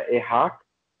aqui tá e hack,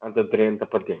 ando 30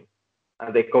 para dentro.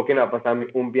 Ando que na passar mi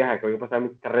viaje, que passar mi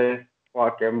três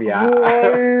fucking viaje.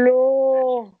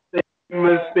 Wolo!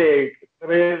 Mistake,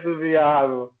 três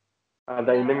viajes.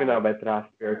 Ando ainda me não vai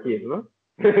transfer aqui, não?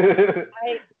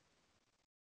 I,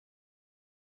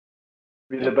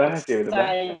 Bila ba? it's Bila ba?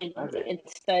 time.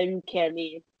 It's time,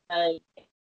 Kenny.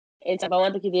 It's about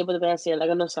want to keep able to say, like,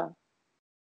 ano sa?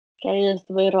 Kenny, just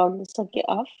way wrong. Suck it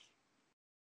off.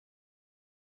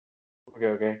 Ok,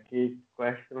 ok. Que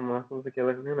question mas não sei que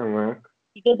ela não, Mark.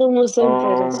 Ito most Um,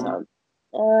 interesante.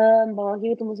 Baka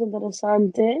ito most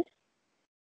interesante.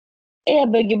 Eh,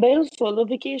 bagi ba yung solo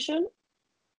vacation?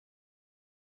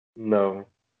 não.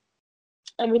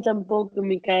 A mí tampoco,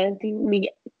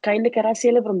 kind of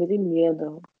caracciele, pero me da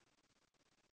miedo.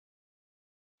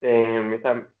 Tem,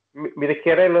 me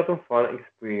requer a lot of fun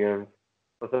experience.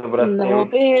 Você No, Brasil,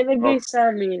 pero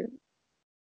bisa mi.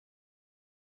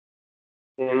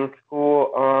 in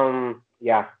school,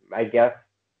 yeah, I guess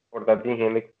for that thing,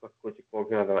 hindi ko escuché como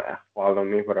que no follow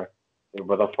me, pero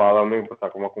but follow me, but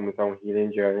como começar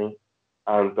healing journey.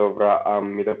 And so, bro,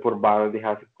 me the poor balance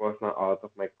has course now out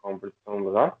of my comfort zone,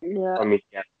 bro. Yeah. For me,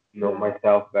 get to know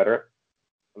myself better.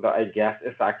 So I guess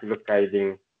it's actually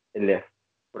guiding a list.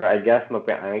 But I guess no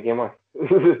pe ay mas.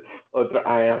 Otro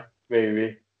ay,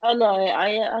 maybe. Ano,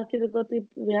 aquí te conto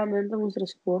obviamente nuestro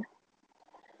sport.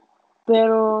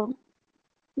 Pero,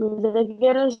 te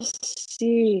quiero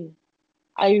sí.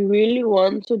 I really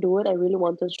want to do it. I really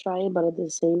want to try it, but at the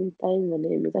same time,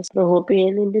 me that's pero hope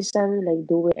in this time, like,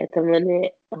 do it. At the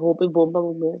minute, hope bomba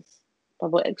mo miss.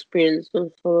 About experience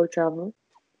with solo travel.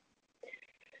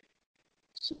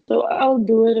 So I'll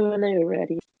do it when I'm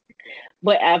ready.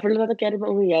 But after that, I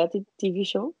about reality TV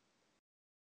show.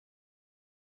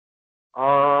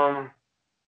 Um,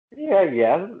 yeah,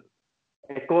 yes.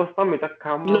 It goes from it a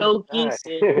common Low-key, side.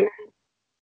 sis.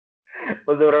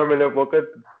 Mas ahora me lo poco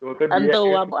día Anto,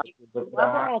 que wapa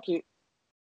trabajar, aki.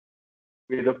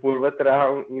 video purva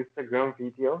trabajar un Instagram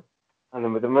video. Ano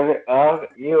mo naman, was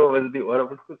di ora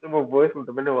po ko mo voice mo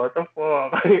naman, what the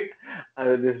fuck?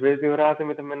 Ano, después de ora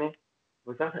mo naman,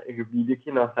 basta, video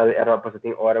que não sabe, era pa sa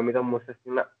ting ora mo mo sa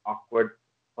na awkward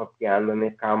papiando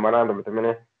ne camera, ano mo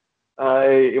naman,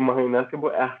 ay, imaginas que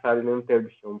vou estar em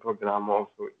televisão, programa,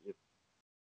 ou so,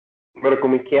 pero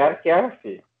como quer,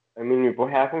 sim. I mean, we both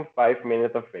have 5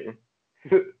 minutes of fame.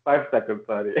 5 seconds,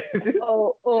 sorry.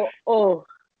 Oh.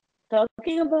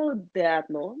 Talking about that,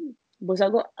 no? Pues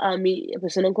algo a mí,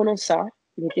 pues no conozco,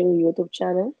 yo tengo un YouTube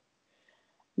channel.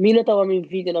 Me not want me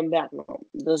video on back now.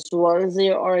 Those ones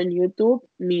that are on YouTube,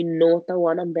 me not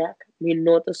want them back. Me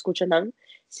not escucha nang.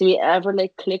 Si me ever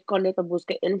like click on it,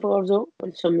 busca info or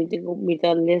so me te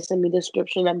listen me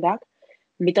description and back.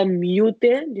 Me te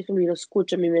mute, just me no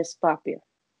escucha me mes papia.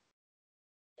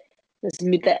 Dus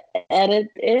me te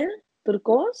edit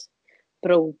turcos,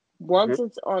 pero once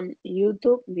it's on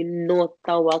YouTube, me not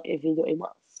tawag a video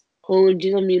imas. Kung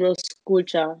just me no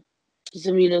escucha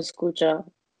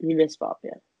me mes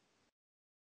papia.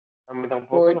 A mí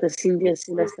tampoco. Or the Cynthia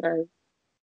Sinastral.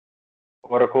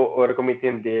 Ora como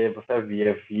entender, você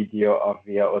via vídeo ou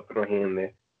via outro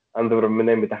gente. Ando para mim,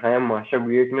 me tá mais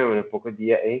sabia que me pouco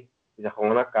dia aí, já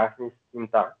com na casa me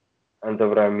sinta. Ando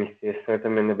para mim se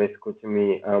certamente vai escutar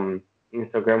mi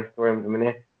Instagram story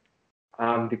me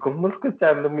de como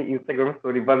escuchando mi Instagram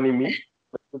story va mim,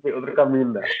 porque outro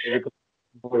caminho da.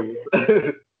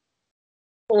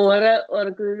 Ora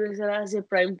que me será ese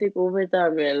Prime Takeover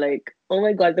también, like, oh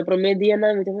my god, te prometí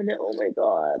na, me te oh my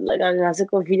god, like, ang hace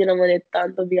con video na mane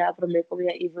tanto via, promet ko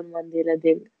via even Mandela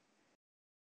din.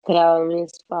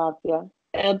 Travis, papia.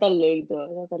 Era leuk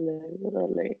though, era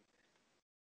leuk.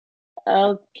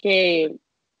 Okay.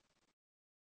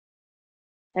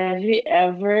 Have you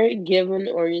ever given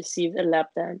or received a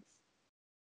lap dance?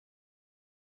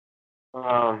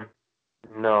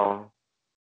 No.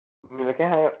 Mira que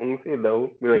hay un daw,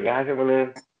 mira que hay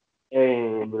mana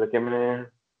mira que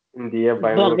mana India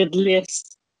vai mana. Bucket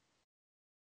list.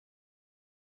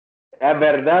 É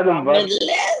verdade, Bucket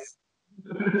list.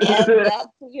 Add that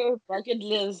to your bucket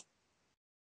list.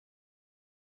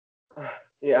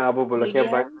 Abo bola que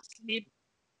vai. Sleep.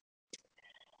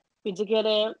 Pizza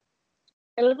kere.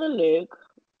 Ela tá leuk.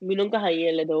 Mi nunca hai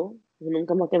ela though. Mi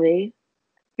nunca makadei.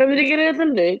 Pero mi kere ela tá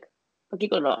leuk. Paki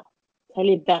ko na.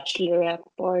 Tali bachelorette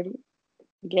party.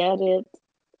 Get it?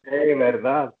 É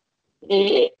verdade.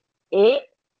 Eh. Eh.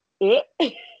 Eh.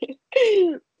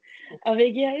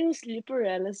 Avec aí o sleep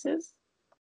paralysis.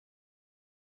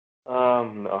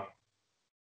 No.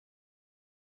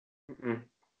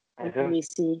 Mi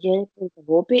sigue.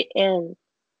 Hope and.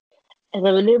 And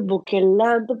then when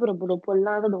bukelando, pero no por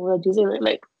nada, no voy a decir,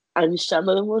 like,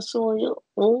 ansiando de meu sonho.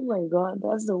 Oh my god,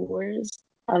 that's the worst.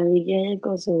 Amiguinha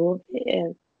com seu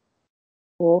OPM.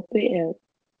 OPM.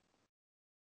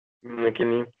 Que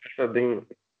nem precisa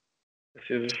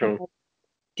de chão.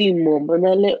 Último,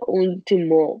 mandale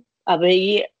último. A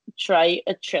ver, try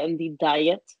a trendy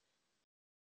diet.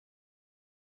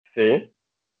 Sim.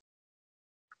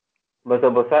 Mas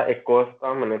você é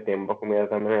costa, mas não tempo comida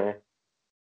também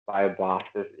bij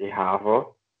basis e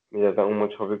havo. Mas é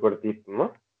muito hobby gordito,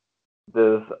 não?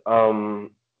 Dus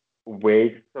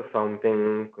weight or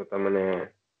something que também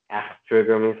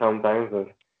trigger me sometimes. Dus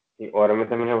die ora me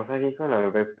também não sei que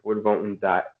não vai por bom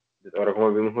diet. Dus ora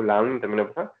como vimos hulan também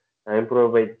não passa. Aí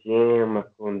provei gym,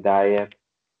 diet.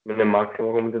 Mijn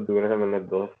maximum om te doen is met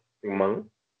 2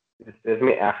 maanden. Dus het is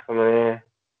me echt een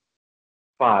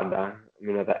fada.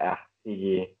 Mijn dat echt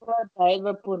zie. Diet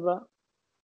vai purva.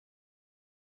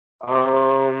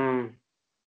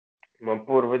 Uma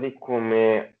purva de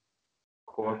comer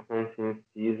costam sem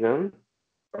season.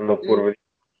 Uma purva de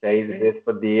 6 vezes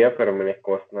por dia, pero me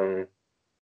costam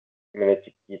me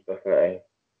chiquitos aí.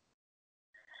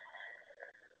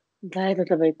 Diet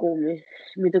também come.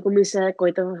 Me to comecei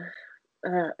coita.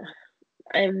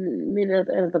 Me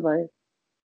não também.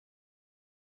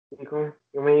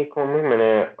 Eu me come,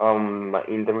 ma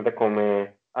internet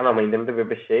come. Ah não, ma internet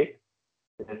bebe shake.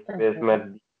 Depois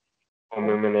me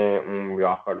come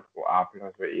yoghurt com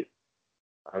apple isso.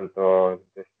 Então,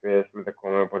 depois me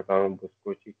come portar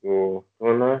biscoito com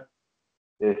tuna.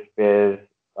 Depois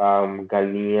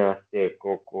galinha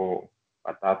seco com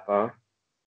batata.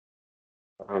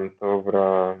 Sobre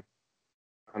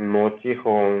a noite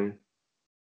com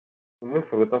uma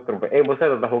fruta outra. Ei, você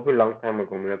tá hoping long time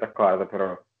ago, minha tá casa,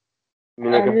 pero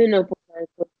minha que A mí no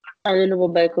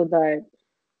puedo ver con diet.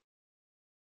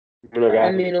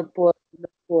 A mí no puedo.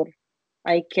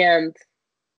 I can't.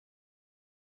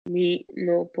 Me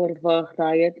no por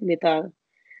diet. Me tá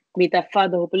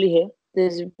fada hopelijk hè.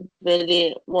 Dus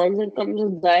once it comes to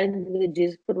diet, the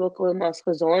diz por lo comer mais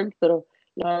gezond, pero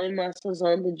lá é mais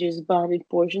gezond, the diz bami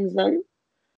portions dan.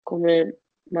 Comer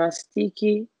mais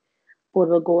sticky, por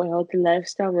lo go healthy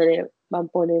lifestyle, wanneer man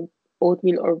pone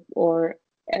oatmeal or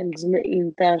eggs me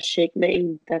inta, shake me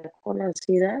inta, con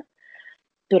así da.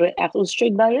 Pero echt een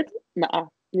strict diet, nah,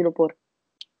 me no por.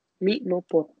 Me no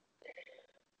por.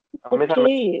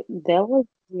 Okay, that was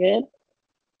good.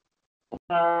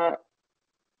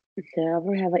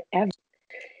 Never have I ever.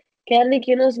 Kelly,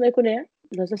 que nos vai conhecer?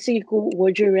 Nós seguimos com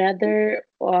Would You Rather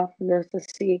ou nós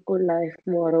seguimos com Life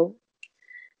Model?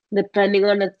 Depending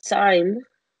on the time.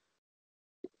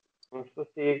 Vamos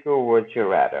seguir com o Would You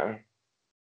Rather.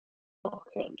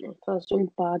 Ok,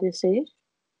 faço par desse.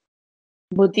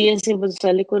 Botei esse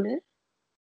você com ele.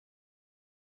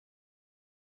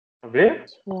 Vê?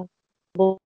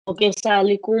 Porque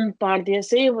sali com par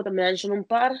desse, vou também achar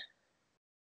par.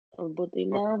 Botei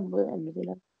lá, botei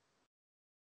lá.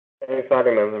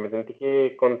 Sorry, man. Eu me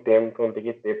senti contente com o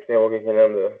que tips é o que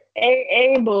querendo.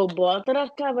 Bota na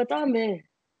cama também.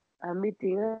 A minha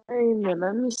tia ainda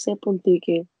não me sei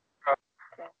pontique.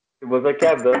 Se você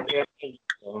quer dança,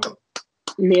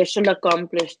 Mission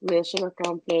accomplished. Mission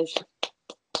accomplished.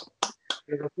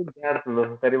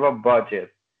 não seria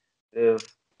budget.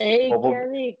 Ei,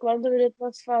 Kelly, quanto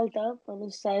minutos falta para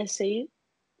não sair assim?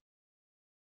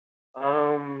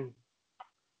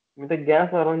 Muita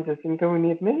gas around just 5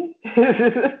 minutes, man.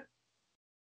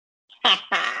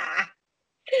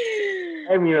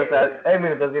 I mean, that's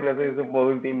in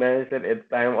supposed to mention it's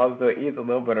time also eat,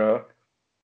 no, bro.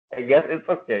 I guess it's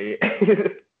okay.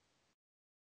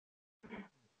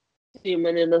 Sim,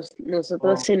 mano, nós estamos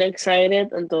assim excited,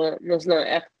 então nós não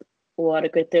é o hora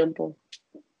que é tempo.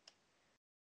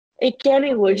 Hey,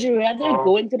 Kenny, would you rather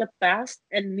go into the past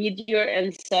and meet your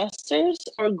ancestors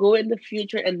or go in the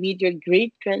future and meet your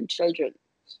great-grandchildren?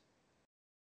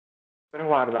 Pero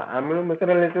guarda, a mí no me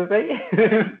sale eso ahí.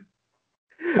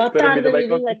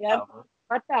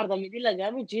 Matarda, me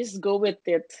dilagami, just go with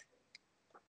it.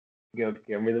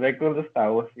 Okay, me vai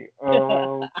contestar assim.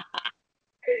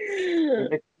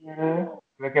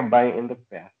 We can buy in the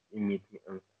past and meet me.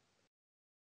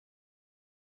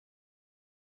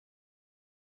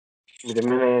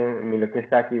 Me look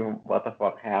exactly what the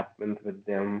fuck happened with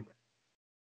them.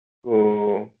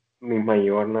 Mi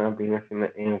mayor na being assim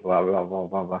na blah blah blah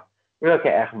blah blah. Me look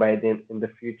echt bij in the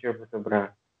future voor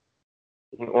sobra.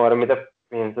 In ora me dat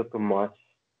pensa too much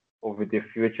over the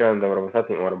future and dan was dat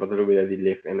in ora, but we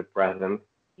live in the present.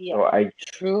 Yeah, so I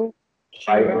true.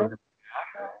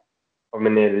 Om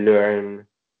learn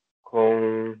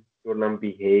kung ng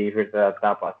behavior sa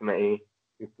dapat na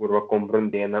puro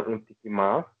comprender na un tiki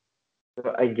mas.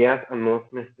 So I guess ano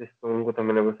mas testung ko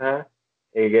tamen na sa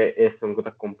estung ko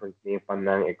ta comprender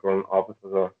panang grown up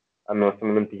so ano sa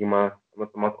mga tiki mas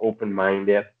open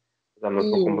minded so ano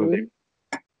ko comprender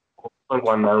kung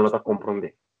ano ta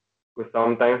comprender. Because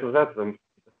sometimes that sim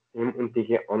un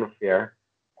tiki unfair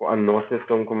ko ano sa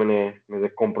testung ko me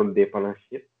comprender panang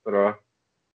shit pero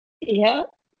Yeah.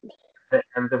 at the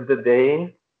end of the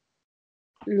day,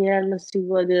 Yeah, let's see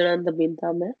what you're the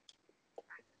bintame.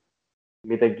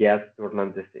 me the guess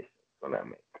tornando decisions when I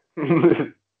make.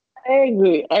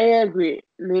 I agree.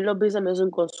 Milo bisa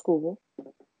mesmo com school.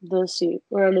 Let's see.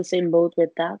 We're on the same boat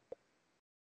with that.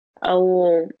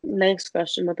 Our next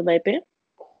question, what about you?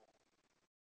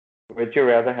 Would you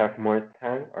rather have more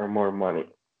time or more money?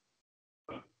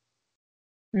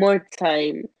 More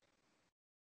time.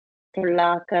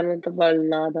 Placa não trabalho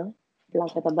nada.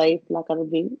 Placa trabalho, placa não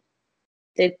vim.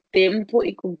 Ter tempo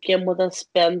e com quem você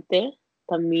spende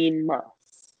também mais.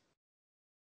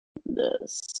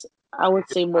 This, I would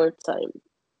say more time.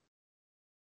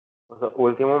 So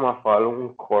último me falo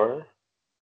un course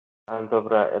and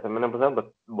sobre também não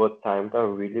precisa but time tá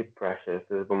really precious.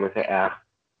 Dus we moeten echt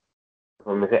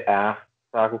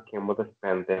saco quem você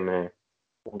spende me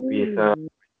bisa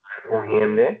com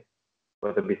rende,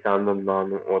 but bisando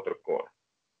non outro course.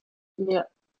 Yeah.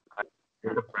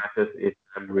 The precious is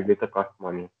really to cost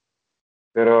money.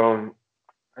 Pero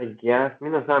I guess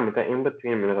minsan in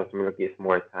between minsan is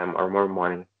more time or more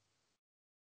money.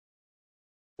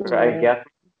 Pero I guess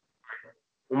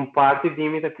parte de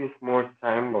mim that is more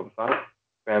time of that.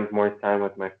 Spend more time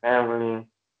with my family.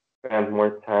 Spend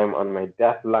more time on my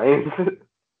deadlines.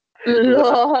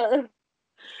 Lord.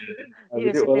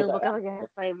 Yes, still baka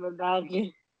mag-time mo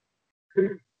lagi.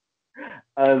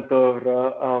 And so,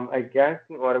 I guess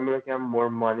in order to have more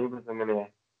money, pues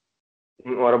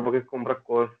in order to comprar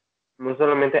cosas, no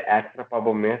solamente extra para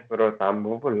o mês, pero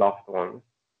também para loved ones.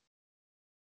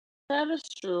 That is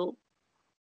true.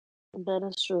 That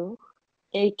is true.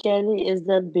 Hey, Kelly, is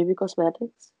that baby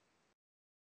cosmetics?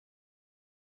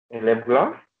 Lip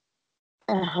gloss?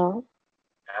 Uh-huh.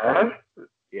 Yes.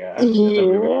 Yeah.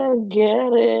 Yeah,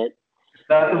 get it.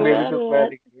 That's a baby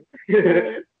cosmetics.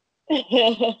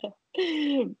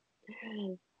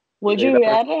 Would you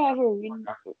rather have a ring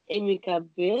in makeup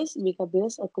base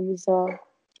or começar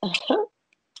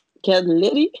get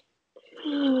litty?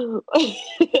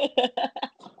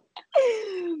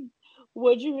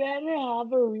 Would you rather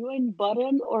have a rewind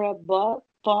button or a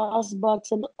pause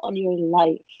button on your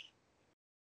life?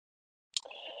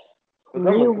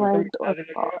 Rewind or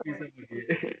pause?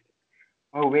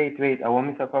 Oh, wait. I want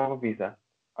me to talk about visa.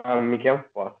 We can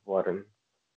pause button.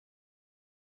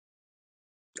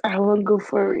 I will go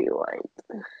for rewind.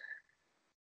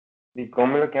 The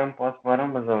comment can pause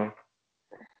button, but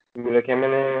we can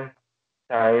many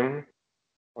time,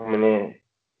 many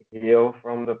heal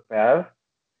from the past,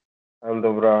 and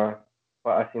the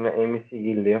paasina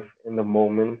emisi live in the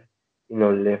moment,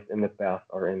 live in the past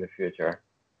or in the future.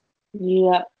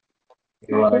 Yeah.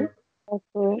 Like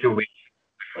Accurate. situation.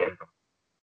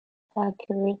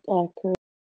 Accurate.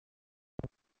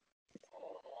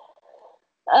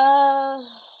 Uh,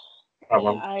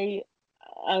 yeah,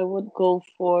 I would go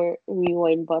for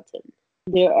rewind button.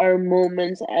 There are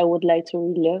moments I would like to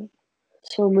relive.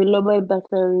 So Milobay back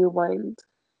na rewind.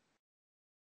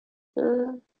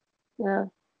 Yeah.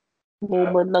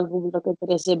 Moment na look at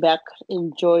this back.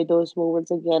 Enjoy those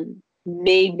moments again.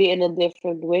 Maybe in a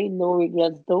different way. No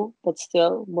regrets though. But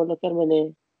still, mo look at when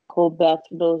I go back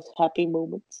to those happy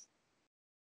moments.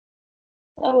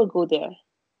 I will go there.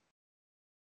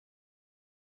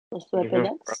 Let's swipe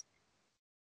next.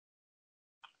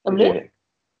 Okay.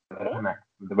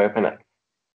 The weapon next.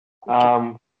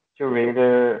 To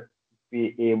rather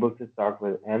be able to talk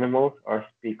with animals or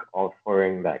speak all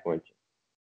foreign languages?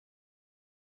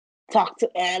 Talk to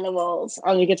animals.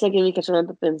 Ang ikit sa kimi ka siya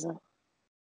ng pinsa.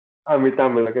 Ami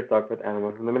tama lagi talk with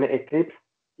animals. Naman eclipse.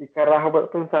 Ikaraho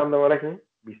ba itong sama wala ki?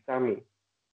 Bisami.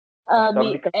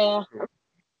 Ami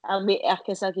ami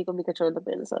sa kimi ka siya ng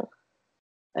pinsa.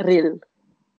 Real.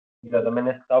 Yeah, naman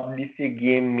stop this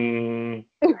game me.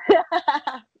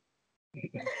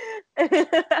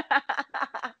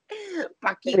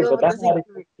 Pakiko mo na si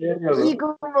Kimi.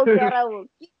 Kiko mo karawo.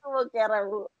 Kiko mo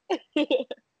karawo.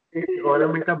 Wala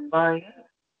may tabay.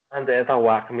 Ando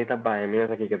etawak, may tabay. May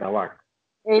nakikitawak.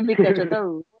 Eh, mi ka siya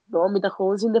daw. Do, mi ta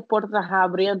ko sin de porta na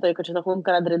habri anto ka siya kung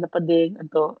kanadre na pading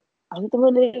anto. Ano to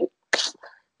man eh.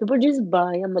 Super just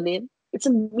baya man eh. It's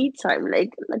a me time.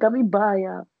 Like, nagami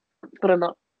baya. Pero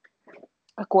no.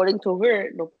 According to her,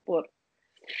 no por.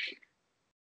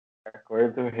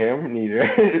 According to him, neither.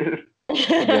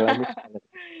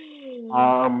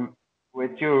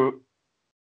 Would you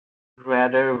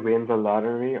rather win the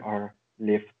lottery or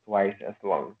live twice as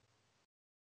long?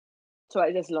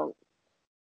 Twice as long.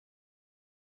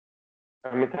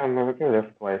 How many times we can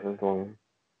live twice as long?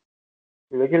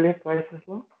 We can live twice as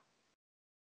long?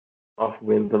 Of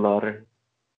win the lottery.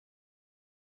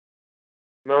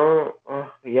 No,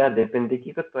 yeah, depende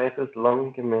kita twice as long,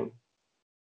 man.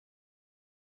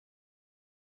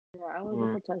 Yeah, I will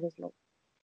go for twice as long.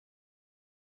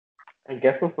 I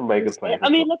guess it's somebody could twice I as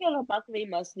mean, long. look at Back may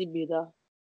mas di bida.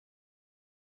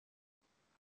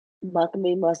 Back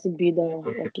may mas di bida.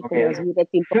 Aqui com as vidas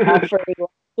tipo offering.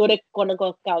 Tudo ko na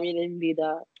ko kami ng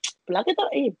bida. Plaka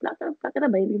na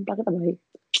ba? Yung plaka na ba?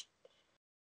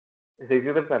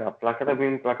 Sige para placa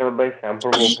também placa by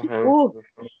sample mo Oh,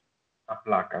 a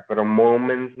placa, pero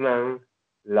moments ng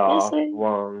last kasi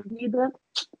one. bida.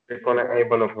 Ikaw na ay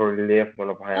bono for live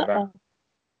bono pa ba?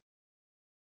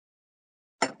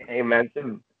 Hey,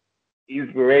 mention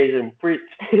inspiration preach.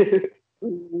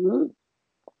 Mm-hmm.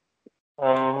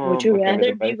 Would you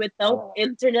rather be without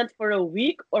internet for a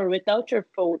week or without your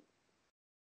phone?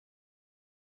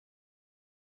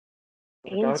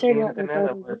 Without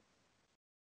internet,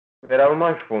 without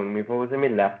my phone, me pause my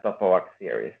laptop to watch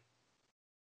series.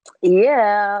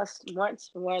 Yeah, smart.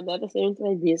 That is yung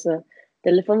bisa.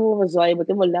 Telepon mo mazay,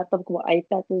 buti mo laptop ko,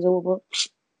 iPad mo zo mo.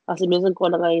 Kasi minsan ko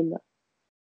na ngayon na.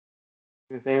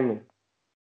 Same.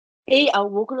 Eh,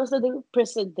 ako ko na sa the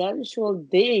presidential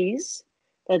days,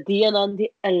 the diyan on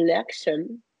the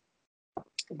election,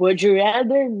 would you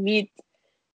rather meet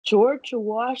George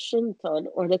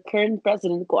Washington or the current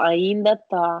president ko ainda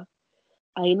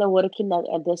working na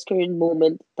at this current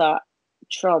moment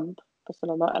Trump kasi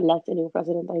na elected yung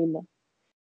president ainda.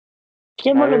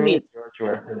 Kaya mo na meet?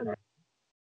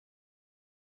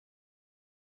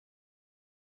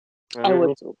 I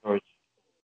would too.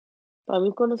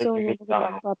 Pabi ko na sa mga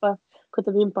papa ko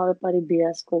tabi yung pare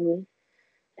BS ko me.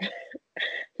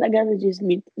 Lagyan just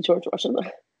meet George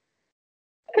Washington.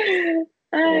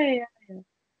 Ay.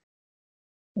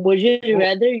 Would you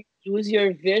rather use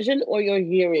your vision or your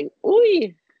hearing?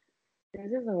 Uy!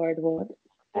 This is a hard one.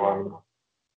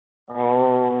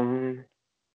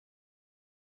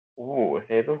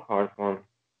 Ito yung hard one.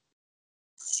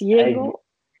 Ciego?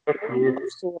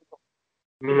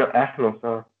 Mina ethno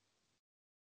sa.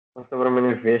 Basta para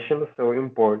minha vision is so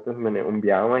important. Minha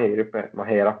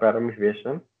mahirap para minha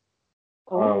vision.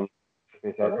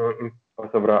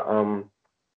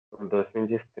 Sobre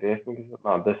 2003,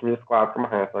 não, 2004,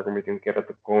 mas só que me tinha que era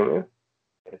tu cone,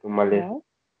 era tu malês,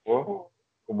 bo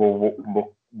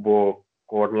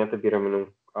cornea te vira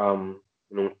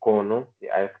num cono de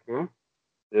ice cream.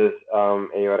 Dus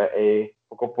agora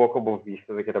pouco a pouco vou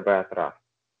visto de que vai atrás.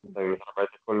 Então, eu trabalho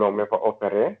em Colômbia para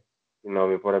operar, e não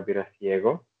me para vir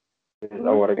ciego. Dus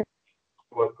agora,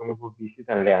 como vou visto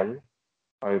italiano,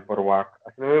 para me por work.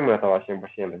 Assim não me estava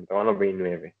 100%, então ano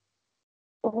 29.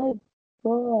 Oh my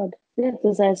God.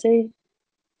 Entonces hace.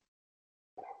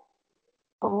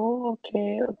 Oh,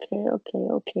 ok.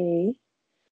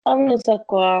 Vamos a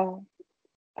qua.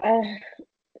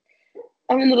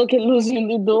 I'm looking losing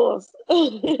the doors.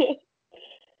 I'm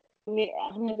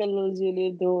gonna lose you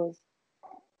the doors.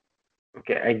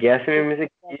 Okay, I guess I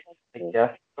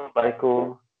guess like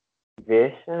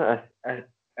veja,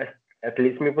 at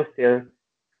least me você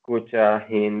escuta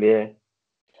gente.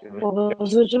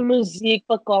 Os últimos muziek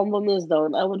para calm us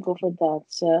down. I would go for that.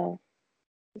 So,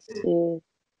 sim.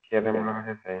 Quero me não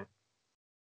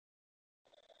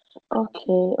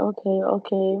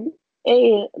Ok.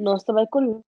 Ei, nós também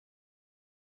com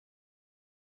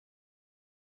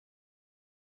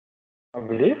I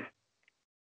believe.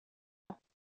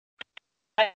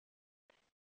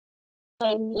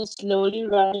 time is slowly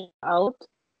running out.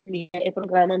 We have a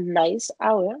program on nice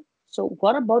hour. So,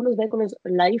 what about nos com nos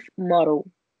life motto?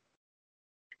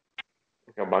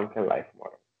 Acabar com life,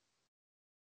 mano.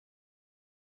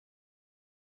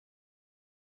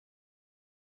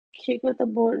 Que tá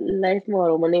bom life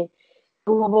motto, mane.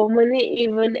 Kung ba man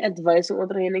even advice ng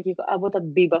otro yun ko about a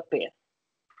biba pe.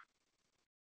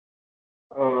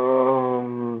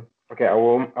 Okay, I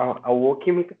will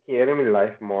keep me querer mi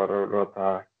life motto,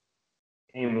 rota.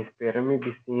 Hey, me espera mi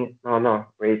vicina.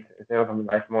 No, wait, ese era mi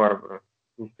life motto, bro.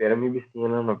 Me espera mi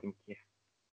vicina, no pinky.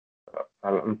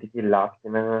 Ang tiki lap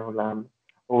na hulam.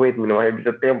 Oh, wait, mi no hay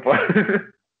bicho tempo.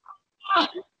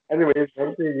 Anyway,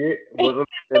 sige, bozo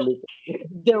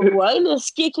The wine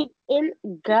is kicking in,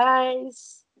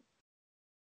 guys.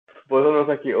 bozo no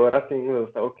sa que hora tenho,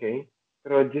 está ok.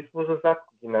 Pero diz bozo sa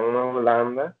que na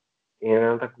Holanda, e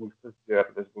não tá gusta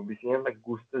zer, dus bo vicina tá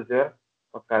gusta zer,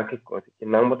 para qualquer coisa, que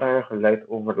não botar geluid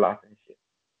overlap en shit.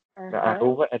 Na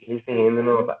Aruba, at least ainda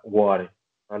não tá water,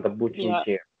 não tá butching Ja,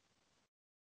 chair.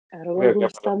 Aruba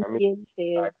gusta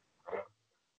ambiente.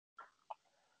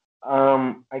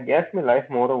 I guess my life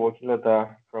motto working with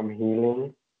from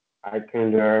healing, I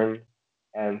can learn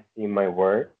and see my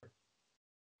work.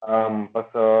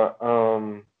 Pasó,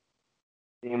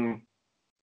 tem,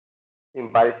 tem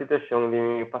várias situações de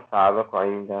meu passado que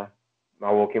ainda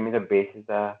não que muitas vezes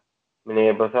me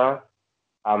lembro só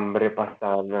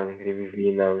repassando,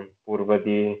 revivendo, curva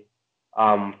de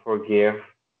forgive,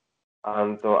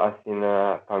 anto assim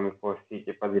para me for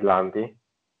seguir para adiante.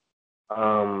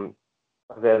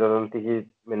 Kasi dalam tiki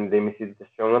mendemi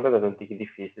situação ada dalam tiki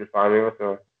difícil para mim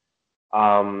porque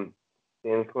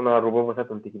since ko naruba was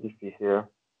dalam tiki difícil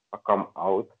a come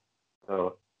out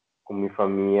so com minha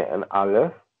família and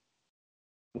alles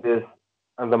dus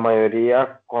a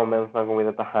maioria começa com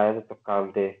muita tahanha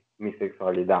tocante minha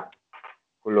sexualidade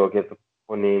coloque to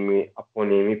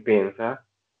ponemi pensa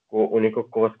que a única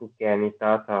coisa que eu quero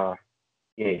tá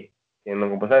gay que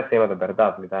não pode ser a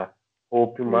verdade me dá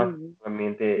hobby más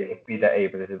solamente cuida ahí,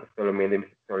 por decirlo solamente mi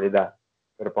sexualidad.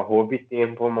 Pero para hobby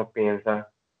tiempo me piensa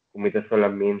como es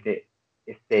solamente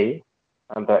stay,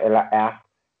 entonces ela act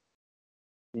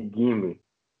seguime.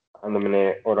 Ando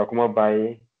me ora como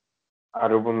vai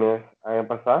aruba mes ano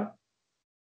passado,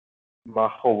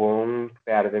 mas gewoon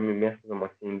perde mi mesmo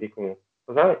mas assim como,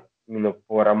 sabe? Me não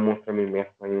pora mostrar mi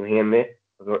mesmo em rende,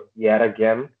 so yet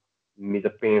again, me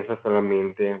pensa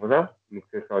solamente, sabe? Mi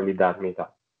sexualidad me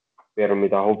dá. Pero me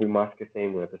da hobby más que sei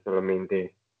muito,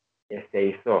 solamente é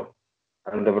isso.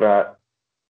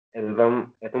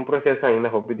 Então, é um processo ainda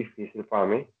hobby difícil para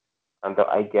mim. Então,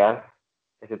 I guess,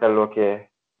 esse é o que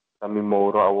também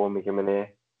moro a homem que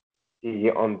me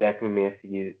sigue ontdek me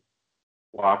sigue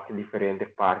walk diferentes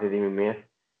partes de mim mesmo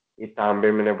e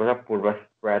também me leva por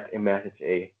spread a message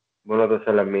aí. Não é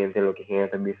solamente o que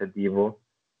gente visitivo,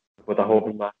 bota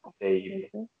hobby mais que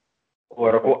sei.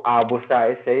 Ora, o abo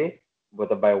sai sei,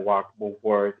 bota by walk, bo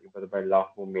word, e bota by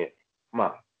love, bo meet.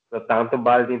 Mas, so tanto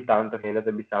baldin, tanto gente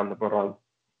tá bisando por onde.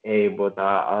 E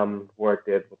bota worth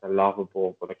it, bota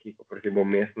lovable, bota kiko, porque bo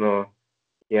mesmo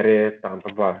querer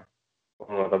tanto ba.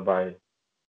 Como tá by.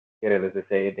 Querer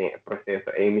dizer, tem processo,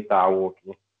 é imitar o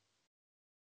aqui.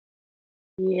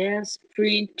 Yes,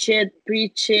 preach it.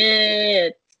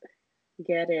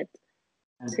 Get it.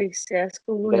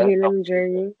 Successful healing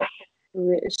journey.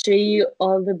 Wish you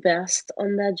all the best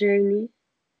on that journey.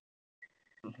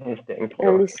 Thank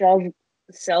Only you.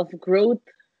 self growth.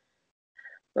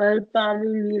 Well,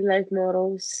 family life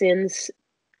motto since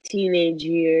teenage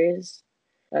years.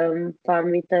 Para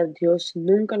mí, Dios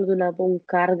nunca lo donaba un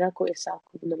carga con esa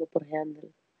que no lo por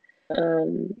handle.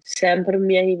 Sempre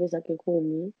me arriba aqui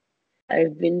comigo.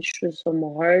 I've been through some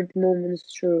hard moments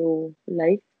through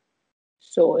life.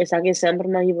 So, esa que sempre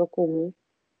me arriba comigo.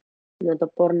 No te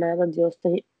por nada, Dios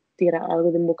te tira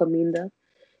algo de boca minda.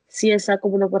 Si esa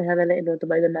como no por handle, no te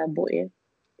va a dar nada boy.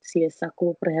 Si esa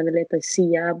como por handle, te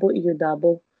si abo y you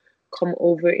double come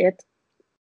over it.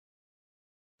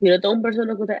 Yo no tengo un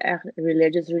persona que está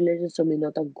religious, so me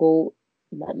nota go,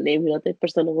 me nota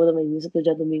persona que me dice que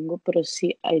ya domingo, pero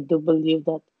sí, I do believe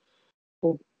that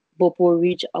por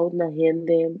reach out na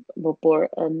gente, por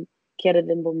querer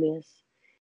den bo mes.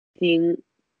 Ting,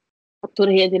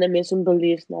 toda gente na mesmo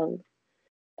beliefs na,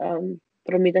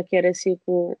 para mim tá querer se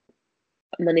ko,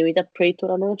 manimita pray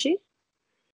toda noite.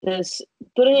 Pues,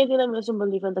 toda gente na mesmo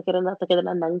belief na tá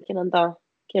querendo nang kinanta,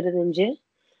 querer denje.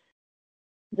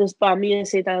 Pues, para mim,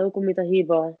 aceitado comida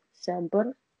hiba,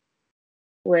 sempre.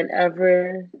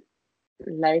 Whenever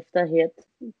life tá hit,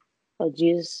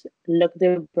 just look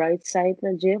the bright side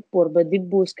na je, por badi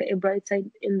busca a bright side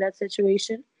in that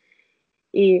situation.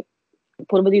 E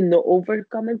por badi no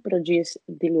overcome it, pero just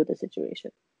deal with the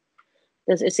situation.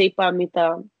 Dus ik zei pa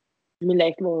mita, mi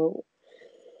life mo.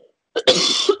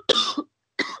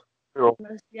 Pero,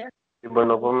 Yeah.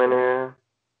 bueno,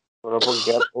 pues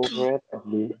get over it, at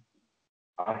least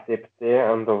acepte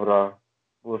en dobra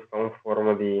busca una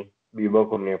forma di viva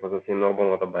con él, pues si no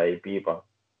vamos a trabajar pipa,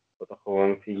 pues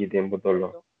gewoon sigue tiempo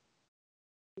todo.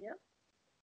 Yeah.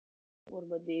 Por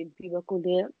badi piba ko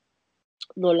de,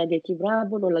 no lagi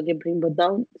quebrado, no lagi bring me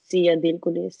down, siya deal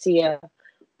ko de, siya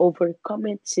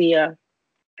overcome it, siya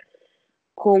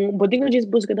kung badi ko just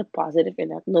busca the positive in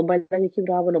that. No ba lagi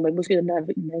quebrado, no ba busca the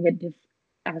negative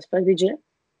aspect de je.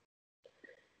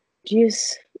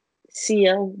 Just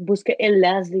siya busca el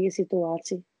las de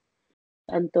situatie.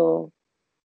 Anto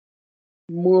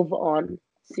move on.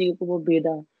 Siga como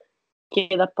vida.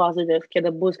 Queda positive,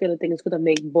 queda busca the things that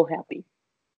make Bo happy.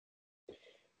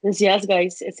 Yes,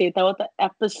 guys, esse tava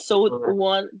episode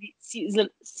 1, season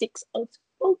 6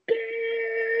 outspoken.